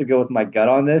have to go with my gut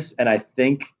on this. And I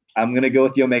think I'm going to go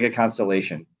with the Omega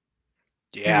Constellation.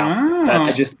 Yeah,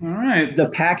 that's just all right. The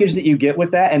package that you get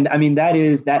with that, and I mean that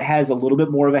has a little bit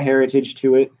more of a heritage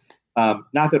to it.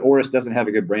 Not that Oris doesn't have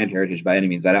a good brand heritage by any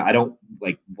means. I don't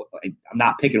like. I'm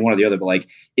not picking one or the other, but like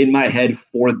in my head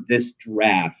for this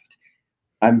draft,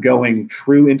 I'm going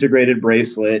true integrated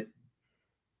bracelet.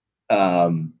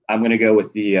 I'm going to go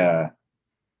with the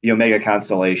Omega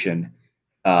Constellation.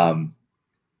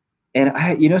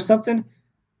 And you know something,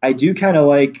 I do kind of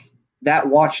like that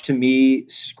watch. To me,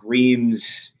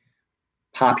 screams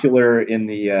popular in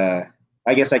the.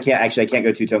 I guess I can't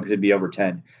go two tone because it'd be over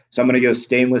 10. So I'm gonna go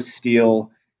stainless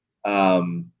steel.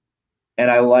 Um,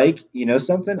 and I like, you know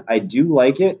something, I do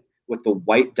like it with the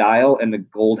white dial and the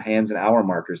gold hands and hour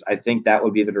markers. I think that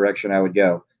would be the direction I would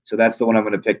go. So that's the one I'm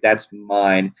going to pick. That's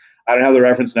mine. I don't have the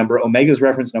reference number. Omega's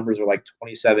reference numbers are like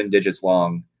 27 digits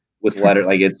long with letter,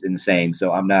 like it's insane.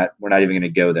 So we're not even going to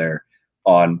go there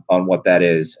on what that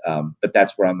is. But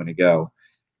that's where I'm going to go.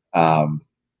 Um,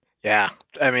 Yeah,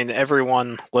 I mean,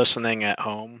 everyone listening at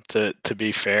home, to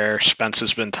be fair, Spence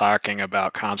has been talking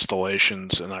about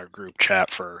constellations in our group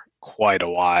chat for quite a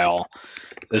while.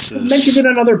 This I mentioned is it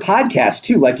on other podcasts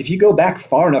too. Like if you go back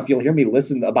far enough, you'll hear me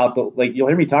listen about you'll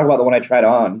hear me talk about the one I tried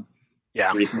on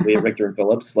yeah, recently at Richter and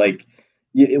Phillips. Like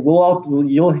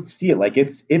you'll see it. Like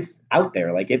it's out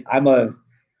there. Like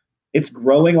it's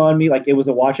growing on me. Like it was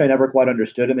a watch I never quite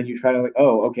understood, and then you try to like,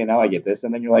 oh, okay, now I get this,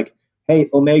 and then you're like, hey,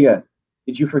 Omega,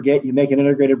 did you forget you make an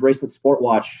integrated bracelet sport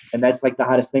watch, and that's like the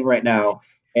hottest thing right now,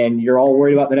 and you're all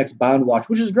worried about the next Bound watch,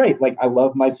 which is great. Like I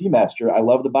love my Seamaster, I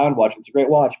love the Bound watch, it's a great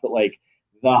watch, but like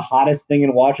the hottest thing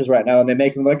in watches right now, and they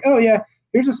make them like, oh yeah,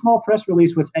 here's a small press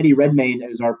release with Eddie Redmayne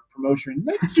as our promotion.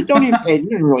 You don't even pay, you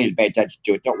don't really need to pay attention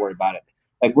to it. Don't worry about it.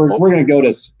 Like we're well, we're gonna go to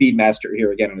Speedmaster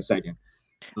here again in a second.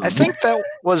 I think that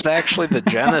was actually the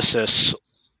genesis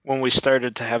when we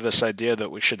started to have this idea that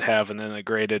we should have an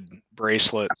integrated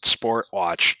bracelet sport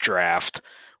watch draft.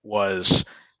 Was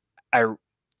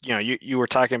you were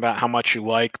talking about how much you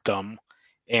liked them,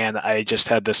 and I just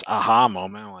had this aha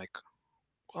moment. I'm like,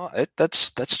 well,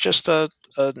 that's just an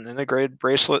integrated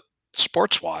bracelet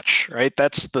sports watch, right?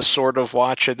 That's the sort of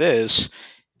watch it is,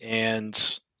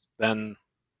 and then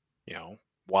you know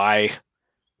why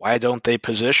don't they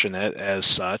position it as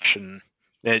such? And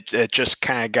it just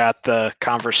kind of got the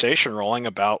conversation rolling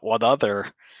about what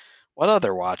other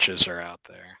watches are out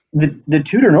there. The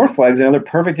Tudor North flag is another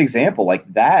perfect example.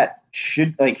 Like that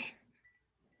should like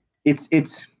it's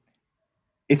it's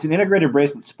an integrated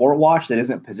bracelet sport watch that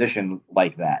isn't positioned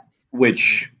like that.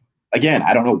 Which again,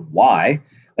 I don't know why.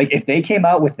 Like if they came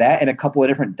out with that in a couple of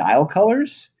different dial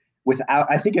colors, without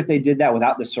I think if they did that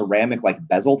without the ceramic like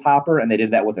bezel topper and they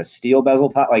did that with a steel bezel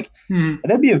top, like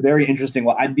that'd be a very interesting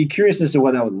one. I'd be curious as to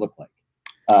what that would look like.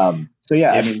 So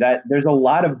yeah, I mean that there's a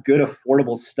lot of good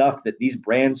affordable stuff that these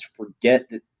brands forget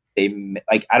that they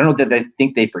like. I don't know that they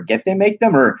think they forget they make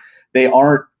them, or they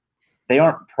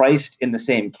aren't priced in the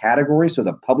same category, so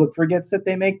the public forgets that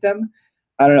they make them.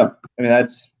 I don't know. I mean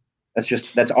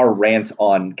that's our rant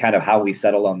on kind of how we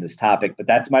settle on this topic. But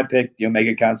that's my pick: the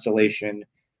Omega Constellation,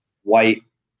 white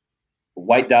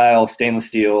dial, stainless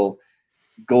steel,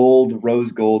 gold,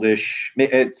 rose goldish.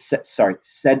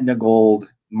 Sedna gold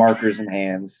markers and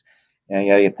hands. And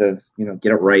you gotta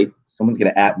get it right. Someone's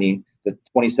gonna at me the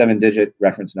 27-digit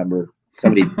reference number.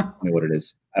 Somebody tell me what it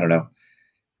is. I don't know.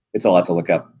 It's a lot to look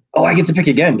up. Oh, I get to pick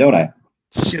again, don't I?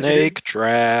 Snake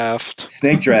draft.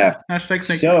 Snake draft. Hashtag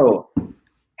snake. So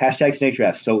hashtag snake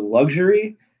draft. So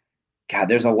luxury. God,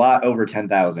 there's a lot over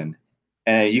 10,000,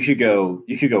 and you should go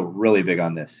really big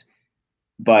on this.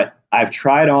 But I've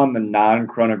tried on the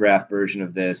non-chronograph version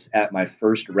of this at my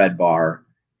first Red Bar,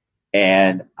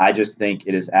 and I just think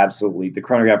it is absolutely the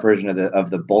chronograph version of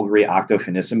the Bulgari Octo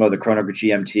Finissimo, the Chronograph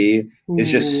GMT,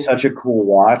 is just such a cool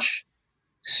watch.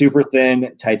 Super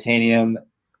thin titanium.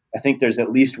 I think there's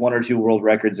at least one or two world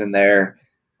records in there.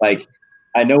 Like,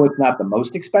 I know it's not the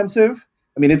most expensive.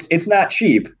 I mean, it's not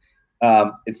cheap.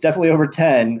 It's definitely over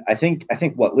 10. I think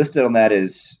what listed on that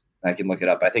is, I can look it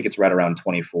up. I think it's right around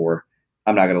 24.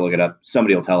 I'm not going to look it up.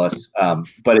 Somebody will tell us.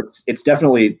 But it's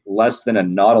definitely less than a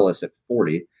Nautilus at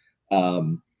 40.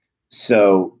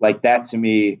 So like that to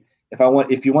me,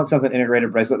 if you want something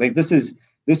integrated bracelet, like this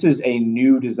is a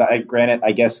new design. Granted,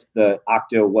 I guess the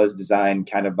Octo was designed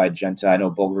kind of by Genta. I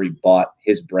know Bulgari bought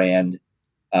his brand.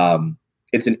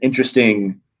 It's an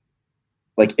interesting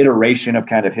like iteration of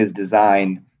kind of his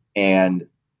design, and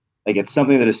like it's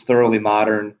something that is thoroughly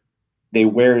modern. They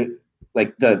wear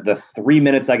like the 3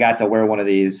 minutes I got to wear one of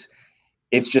these,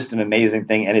 it's just an amazing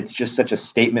thing, and it's just such a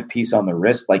statement piece on the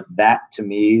wrist. Like that to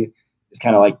me is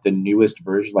kind of like the newest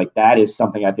version. Like that is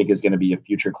something I think is going to be a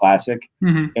future classic,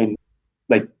 and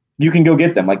like you can go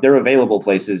get them. Like they're available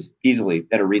places easily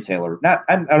at a retailer. I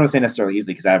don't want to say necessarily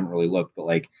easily because I haven't really looked, but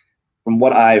like from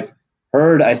what I've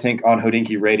heard, I think on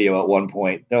Hodinkee Radio at one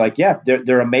point, they're like, yeah,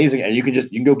 they're amazing, and you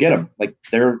can go get them. Like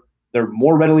they're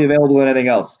more readily available than anything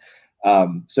else.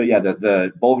 So yeah,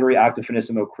 the Bulgari Octo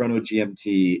Finissimo Chrono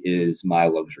GMT is my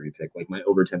luxury pick, like my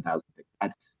over 10,000 pick.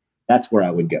 That's where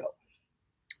I would go.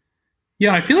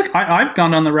 Yeah, I feel like I've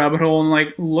gone down the rabbit hole and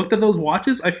like looked at those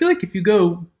watches. I feel like if you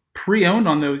go pre-owned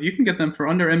on those, you can get them for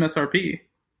under MSRP.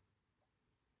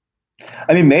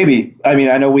 I mean, maybe. I mean,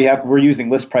 I know we're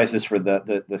using list prices for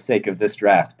the sake of this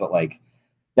draft, but like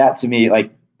that to me,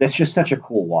 like that's just such a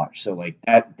cool watch. So like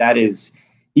that is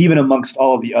even amongst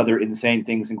all of the other insane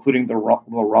things, including the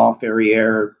Laurent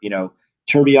Ferrier,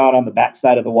 tourbillon on the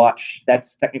backside of the watch.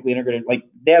 That's technically integrated. Like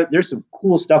there's some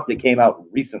cool stuff that came out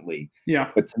recently. Yeah.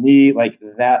 But to me, like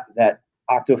that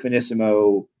Octo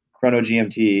Finissimo Chrono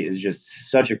GMT is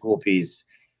just such a cool piece,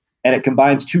 and it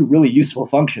combines two really useful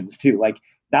functions too. Like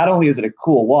not only is it a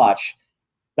cool watch,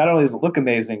 not only does it look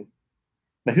amazing,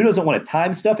 but who doesn't want to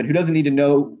time stuff and who doesn't need to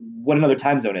know what another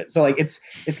time zone is? So like it's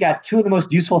got two of the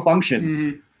most useful functions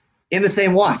in the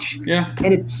same watch. Yeah.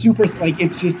 And it's super like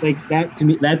it's just like that to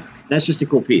me. That's just a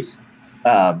cool piece.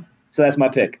 So that's my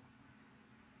pick.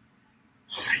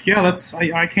 Yeah,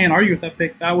 I can't argue with that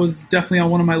pick. That was definitely on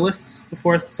one of my lists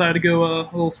before I decided to go a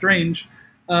little strange.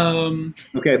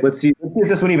 Okay, let's see if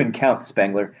this one even counts,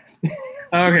 Spangler.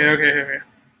 Okay.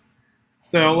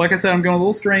 So, like I said, I'm going a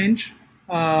little strange,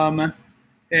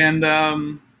 and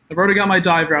I've already got my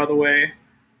dive out of the way.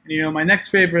 And, my next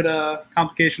favorite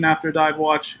complication after a dive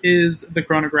watch is the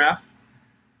chronograph.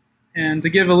 And to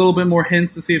give a little bit more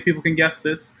hints to see if people can guess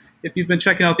this, if you've been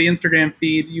checking out the Instagram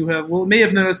feed, you may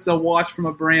have noticed a watch from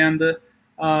a brand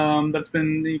that's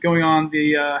been going on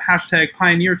the hashtag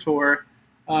Pioneer Tour.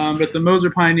 But it's a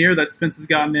Moser Pioneer that Spence has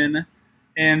gotten in.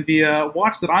 And the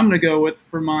watch that I'm going to go with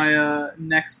for my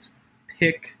next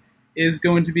pick is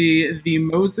going to be the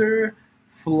Moser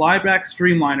Flyback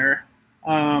Streamliner,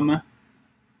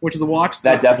 which is a watch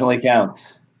that definitely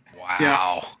counts.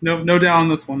 Wow. Yeah, no doubt on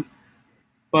this one.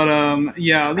 But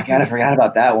yeah, I kind of forgot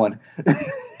about that one.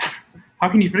 How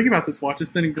can you forget about this watch?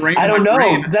 It's been ingrained. I don't know.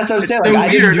 Brain. That's what I'm saying. So like,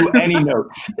 I weird. didn't do any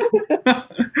notes.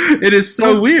 It is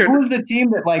so weird. Who was the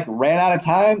team that like ran out of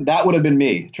time? That would have been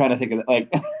me trying to think of it.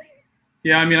 Like,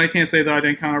 yeah, I mean, I can't say that I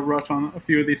didn't kind of rush on a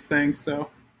few of these things, so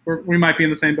we might be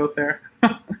in the same boat there.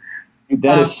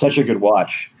 that is such a good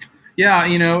watch. Yeah,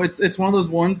 it's one of those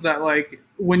ones that like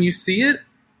when you see it,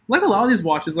 like a lot of these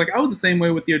watches, like I was the same way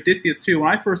with the Odysseus too.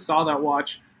 When I first saw that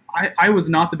watch, I was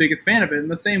not the biggest fan of it, and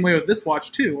the same way with this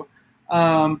watch too.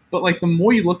 But like the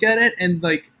more you look at it and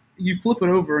like you flip it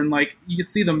over and like you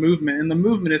see the movement, and the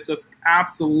movement is just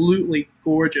absolutely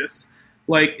gorgeous.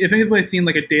 Like if anybody's seen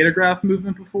like a Datograph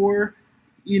movement before,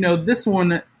 this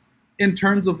one in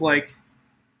terms of like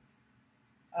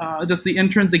just the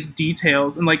intrinsic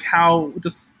details and like how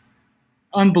just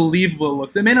unbelievable it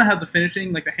looks. It may not have the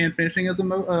finishing, like the hand finishing as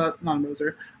not a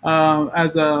Moser,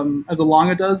 as a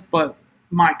Longa does, but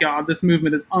my God, this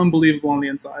movement is unbelievable on the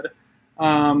inside.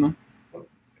 And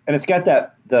it's got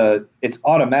it's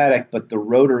automatic, but the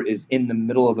rotor is in the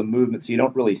middle of the movement, so you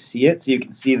don't really see it. So you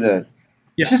can see it's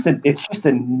just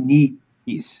a neat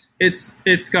piece.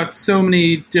 It's got so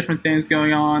many different things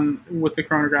going on with the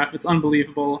chronograph. It's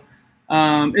unbelievable.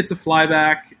 It's a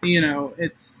flyback.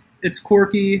 It's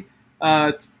quirky.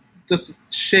 Just a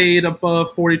shade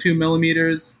above 42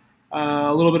 millimeters,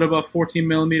 a little bit above 14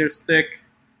 millimeters thick.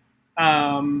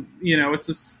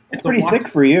 It's pretty thick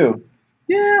for you.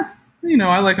 Yeah.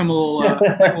 I like them a little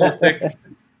thick.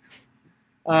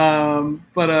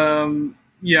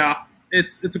 Yeah,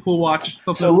 it's a cool watch.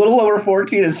 So a little over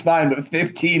 14 is fine, but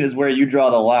 15 is where you draw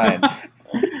the line.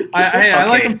 I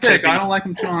like them thick. I don't like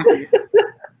them chunky.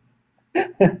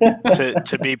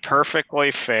 To be perfectly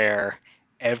fair,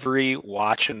 every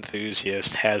watch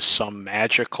enthusiast has some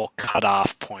magical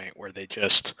cutoff point where they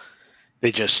just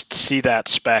see that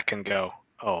spec and go,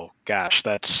 "Oh gosh,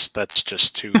 that's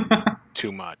just too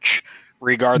much."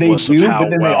 Regardless they do, of how but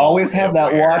then they always have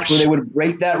that watch where they would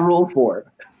break that rule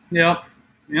for. Yep.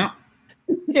 Yeah.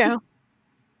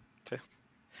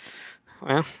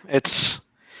 Well, it's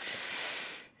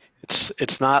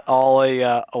not all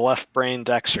a left-brained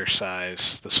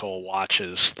exercise. This whole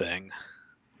watches thing.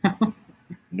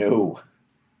 No.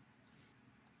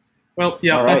 Well,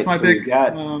 yeah, all that's right, my so big.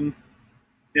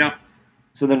 Yeah.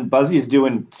 So then Buzzy's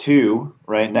doing two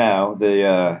right now.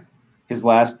 His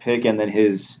last pick and then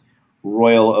his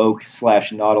Royal Oak /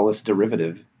 Nautilus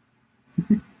derivative.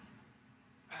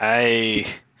 I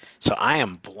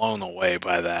am blown away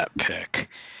by that pick.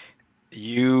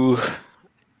 You've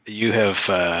used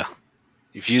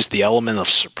the element of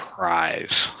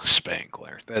surprise,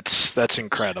 Spangler. That's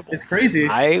incredible. It's crazy.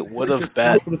 I would have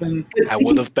bet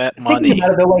money.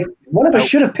 Like, one of us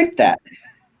should have picked that.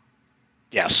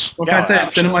 Yes. What can I say?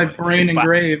 It's been in my brain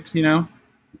engraved,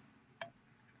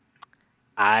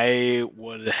 I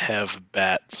would have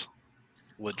bet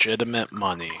legitimate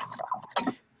money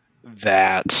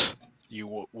that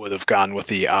you would have gone with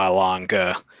the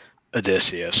Alanga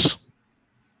Odysseus.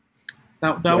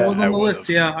 That Yeah, was on I the list.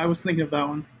 would've. Yeah, I was thinking of that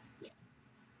one.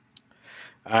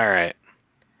 All right.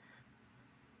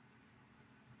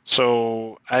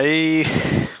 So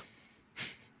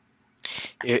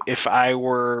if I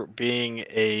were being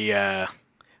a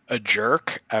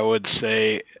jerk, I would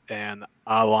say an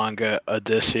Alanga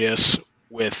Odysseus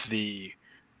with the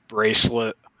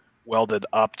bracelet welded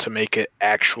up to make it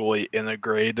actually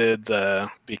integrated,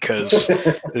 because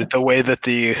the way that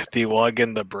the lug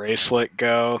and the bracelet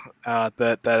go,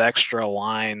 that extra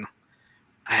line,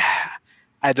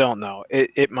 I don't know.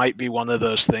 It might be one of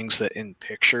those things that in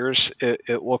pictures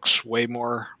it looks way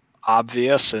more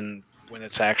obvious, and when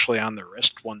it's actually on the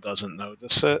wrist, one doesn't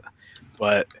notice it.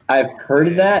 But I've heard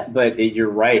of that, but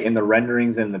you're right. In the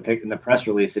renderings and in the press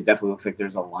release, it definitely looks like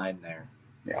there's a line there.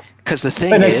 because the thing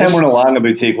But next is, time we're in a Longa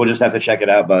boutique, we'll just have to check it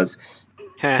out, Buzz.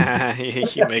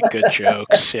 you make good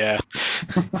jokes, yeah.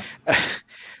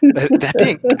 That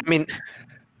being, I mean,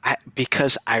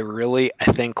 because I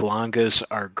think Longas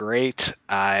are great.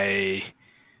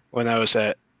 When I was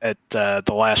at the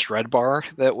last Red Bar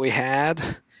that we had,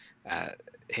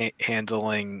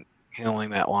 handling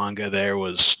that Longa there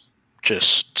was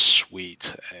just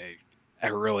sweet. I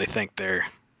really think they're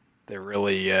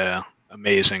really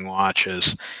amazing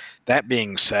watches. That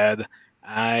being said,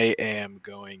 I am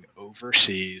going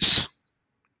overseas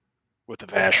with the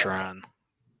Vacheron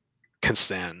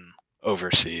Constantin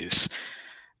overseas.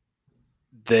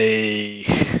 They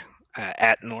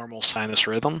at normal sinus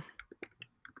rhythm.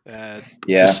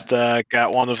 Just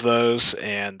got one of those,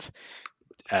 and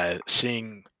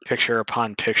seeing picture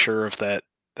upon picture of that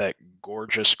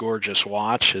gorgeous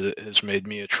watch has made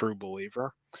me a true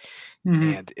believer.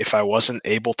 Mhm. And if I wasn't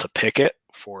able to pick it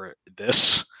for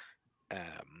this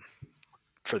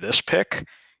pick,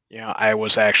 I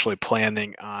was actually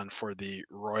planning on for the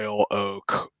Royal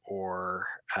Oak or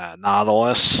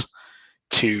Nautilus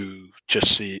to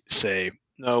just say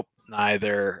nope,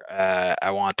 neither. I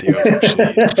want the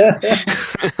overseas.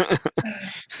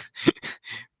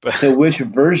 But So which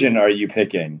version are you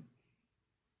picking?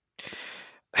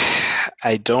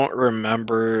 I don't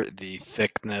remember the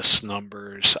thickness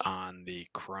numbers on the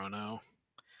chrono.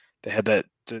 They had that.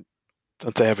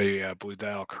 Don't they have a blue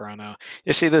dial chrono?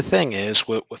 You see, the thing is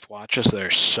with watches that are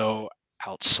so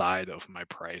outside of my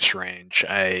price range,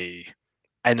 I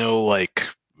know like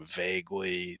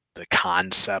vaguely the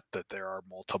concept that there are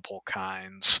multiple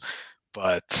kinds,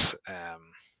 but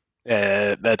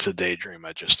that's a daydream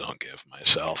I just don't give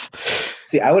myself.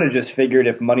 See, I would have just figured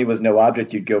if money was no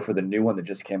object, you'd go for the new one that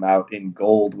just came out in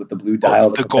gold with the blue dial,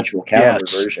 the perpetual calendar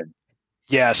version.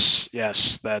 Yes,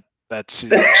 that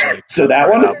seems like so that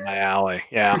right one up my alley.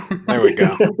 Yeah, there we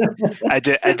go. I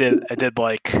did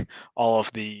like all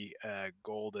of the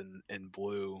gold and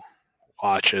blue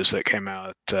watches that came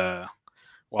out at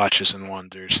Watches and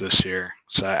Wonders this year.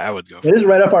 So I would go for it. Is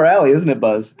right up our alley, isn't it,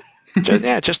 Buzz?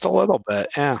 just a little bit.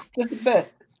 Yeah, just a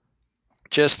bit.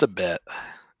 Just a bit.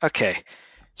 Okay,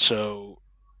 so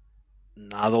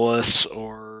Nautilus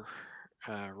or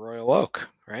Royal Oak,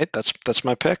 right? That's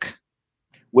my pick.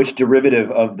 Which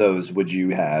derivative of those would you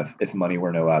have if money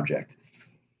were no object?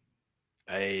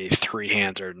 A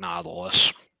three-hander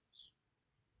Nautilus.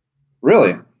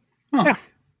 Really? Huh. Yeah.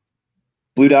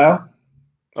 Blue dial?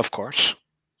 Of course.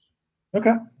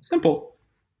 Okay. Simple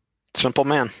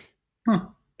man. Huh.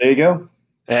 There you go.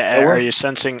 Are you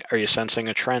sensing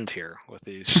a trend here with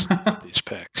these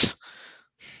picks?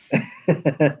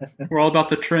 We're all about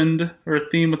the trend or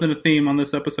theme within a theme on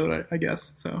this episode, I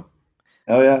guess. So.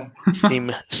 Oh yeah.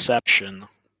 Themeception.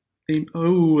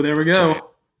 Oh, there we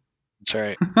go. That's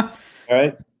right. All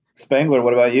right, Spangler.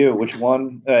 What about you? Which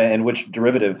one and which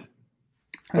derivative?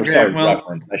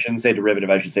 Reference. I shouldn't say derivative.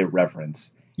 I should say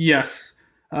reference. Yes.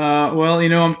 Well,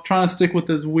 I'm trying to stick with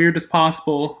as weird as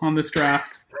possible on this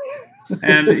draft,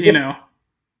 and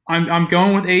I'm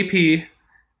going with AP,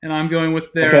 and I'm going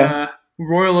with their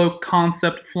Royal Oak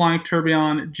Concept Flying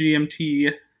Tourbillon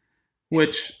GMT,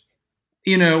 which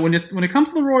when it comes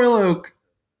to the Royal Oak,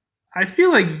 I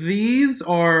feel like these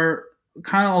are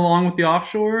kind of along with the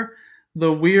Offshore,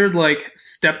 the weird like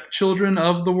stepchildren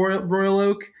of the Royal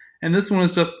Oak, and this one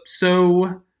is just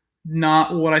so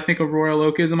not what I think a Royal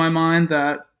Oak is in my mind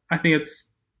that I think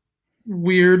it's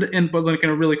weird but like in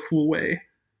a really cool way,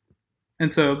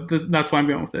 and so that's why I'm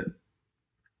going with it.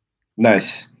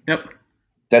 Nice. Yep.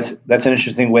 That's an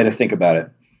interesting way to think about it.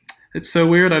 It's so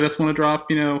weird. I just want to drop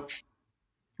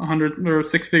 100 or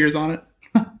six figures on it.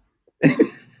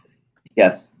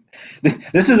 Yes.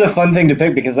 This is a fun thing to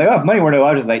pick because if money were no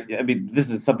object, this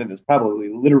is something that's probably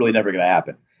literally never going to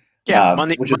happen. Yeah,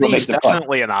 which is what money's makes it fun.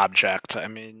 definitely an object. I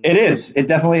mean, It is. It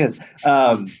definitely is.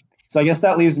 So I guess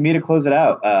that leaves me to close it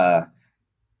out.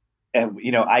 And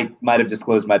I might have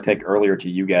disclosed my pick earlier to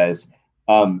you guys.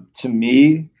 To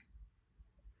me,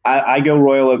 I go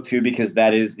Royal Oak too because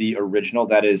that is the original.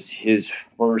 That is his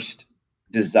first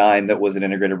design that was an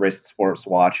integrated bracelet sports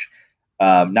watch.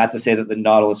 Not to say that the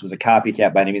Nautilus was a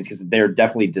copycat by any means, because they're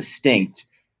definitely distinct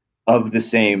of the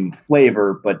same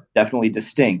flavor, but definitely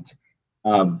distinct.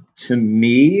 To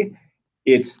me,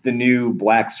 it's the new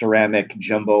black ceramic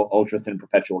jumbo ultra thin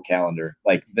perpetual calendar.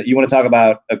 Like, you want to talk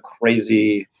about a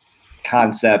crazy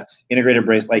concept, integrated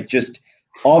bracelet, like just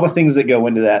all the things that go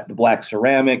into that, the black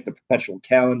ceramic, the perpetual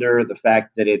calendar, the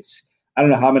fact that it's, I don't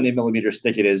know how many millimeters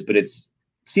thick it is, but it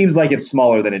seems like it's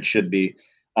smaller than it should be,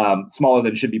 smaller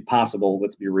than should be possible.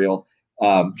 Let's be real.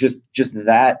 Just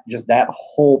that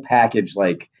whole package,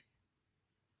 like,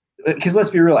 because let's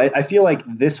be real, I feel like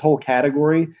this whole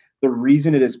category, the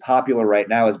reason it is popular right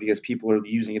now is because people are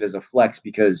using it as a flex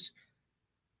because,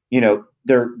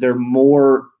 they're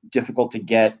more difficult to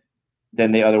get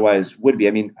than they otherwise would be.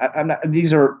 I mean, I'm not,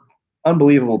 these are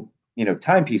unbelievable,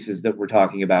 timepieces that we're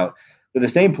talking about. But at the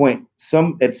same point,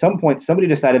 at some point, somebody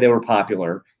decided they were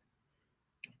popular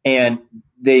and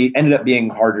they ended up being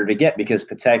harder to get because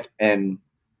Patek and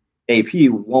AP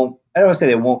won't, I don't want to say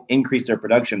they won't increase their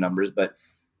production numbers, but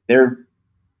I don't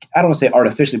want to say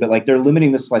artificially, but like they're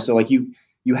limiting the supply. So like you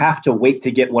have to wait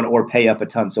to get one or pay up a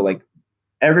ton. So like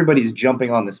everybody's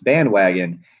jumping on this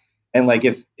bandwagon. And like,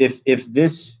 if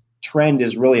this trend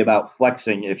is really about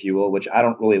flexing, if you will, which I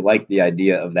don't really like the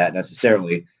idea of that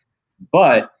necessarily,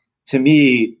 but to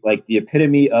me, like the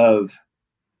epitome of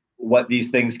what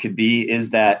these things could be is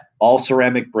that all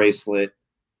ceramic bracelet,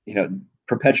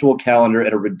 perpetual calendar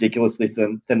at a ridiculously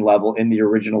thin level in the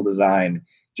original design.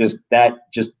 That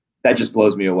just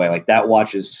blows me away. Like that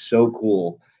watch is so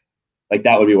cool. Like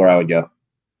that would be where I would go.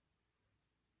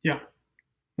 Yeah,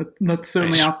 that's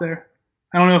certainly out there.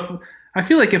 I don't know I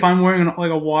feel like if I'm wearing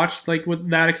like a watch like with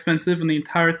that expensive and the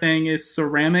entire thing is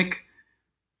ceramic,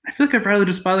 I feel like I'd rather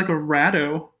just buy like a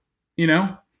Rado,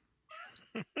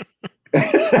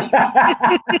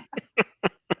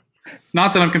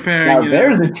 Not that I'm comparing.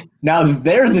 Now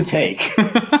there's a take.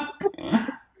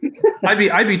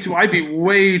 I'd be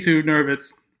way too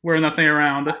nervous wearing that thing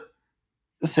around.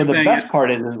 So the best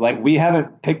part is like we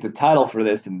haven't picked a title for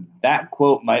this, and that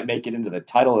quote might make it into the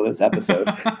title of this episode.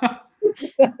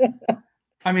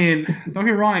 I mean, don't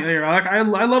get me wrong. I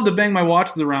love to bang my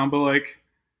watches around, but like,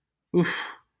 oof,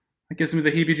 it gives me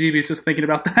the heebie-jeebies just thinking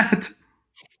about that.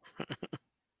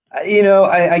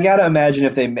 I gotta imagine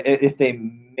if they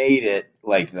made it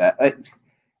like that,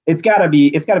 it's gotta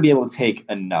be able to take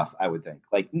enough. I would think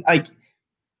like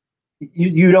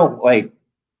you don't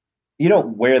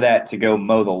wear that to go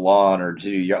mow the lawn or to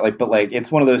do your but like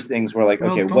it's one of those things where like,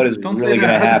 okay, what is really going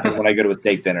to happen when I go to a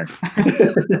steak dinner?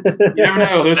 You never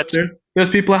know. There's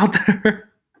people out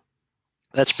there.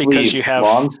 That's because you have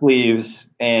long sleeves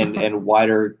and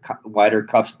wider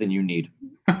cuffs than you need.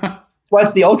 Well,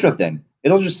 it's the ultra thin.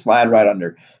 It'll just slide right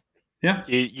under. Yeah.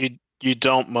 You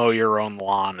don't mow your own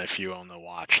lawn if you own the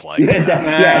watch like that.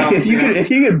 Yeah. If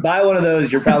you could buy one of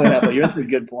those, you're probably not. But that's a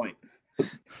good point.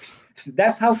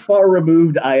 That's how far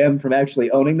removed I am from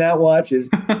actually owning that watch.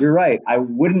 You're right. I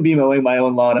wouldn't be mowing my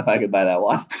own lawn if I could buy that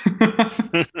watch.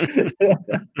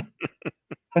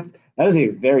 That is a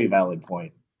very valid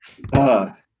point.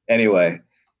 Anyway,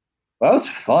 that was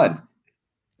fun.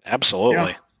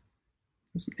 Absolutely. Yeah.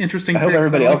 Interesting. I hope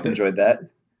everybody else enjoyed that.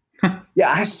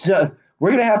 Yeah,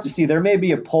 we're gonna have to see. There may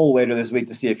be a poll later this week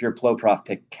to see if your Ploprof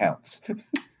pick counts.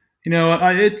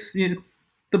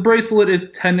 The bracelet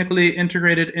is technically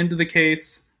integrated into the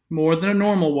case more than a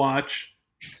normal watch,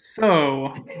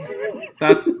 so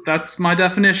that's my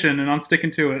definition, and I'm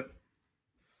sticking to it.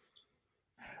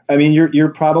 I mean, you're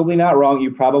probably not wrong.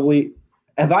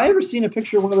 Have I ever seen a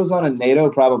picture of one of those on a NATO?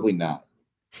 Probably not.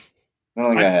 I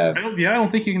don't think I have. I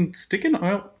don't think you can stick it.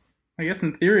 Well, I guess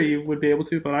in theory you would be able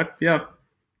to, but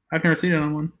I've never seen it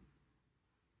on one.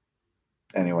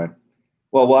 Anyway,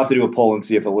 well, we'll have to do a poll and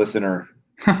see if a listeners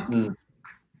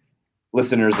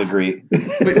agree.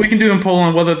 We can do a poll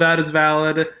on whether that is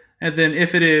valid, and then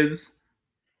if it is,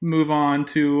 move on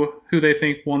to who they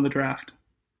think won the draft.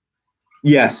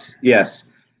 Yes.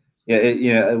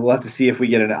 Yeah, we'll have to see if we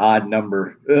get an odd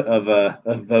number of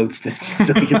votes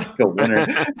so we can pick a winner.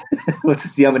 Let's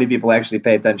see how many people actually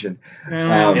pay attention.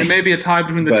 It may be a tie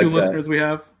between the two listeners we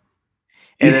have.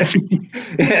 And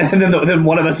then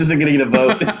one of us isn't going to get a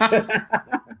vote.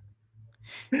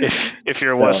 If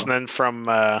you're listening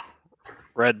from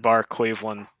Red Bar,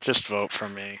 Cleveland, just vote for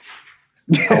me.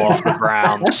 I love the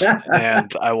Browns,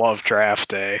 and I love draft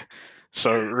day.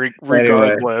 So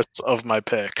regardless of my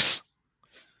picks.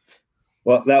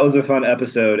 Well, that was a fun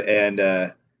episode, and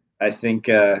I think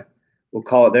we'll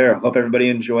call it there. Hope everybody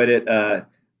enjoyed it.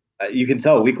 You can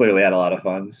tell we clearly had a lot of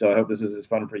fun, so I hope this was as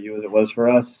fun for you as it was for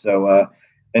us. So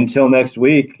until next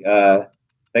week,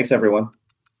 thanks, everyone.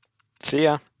 See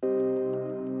ya.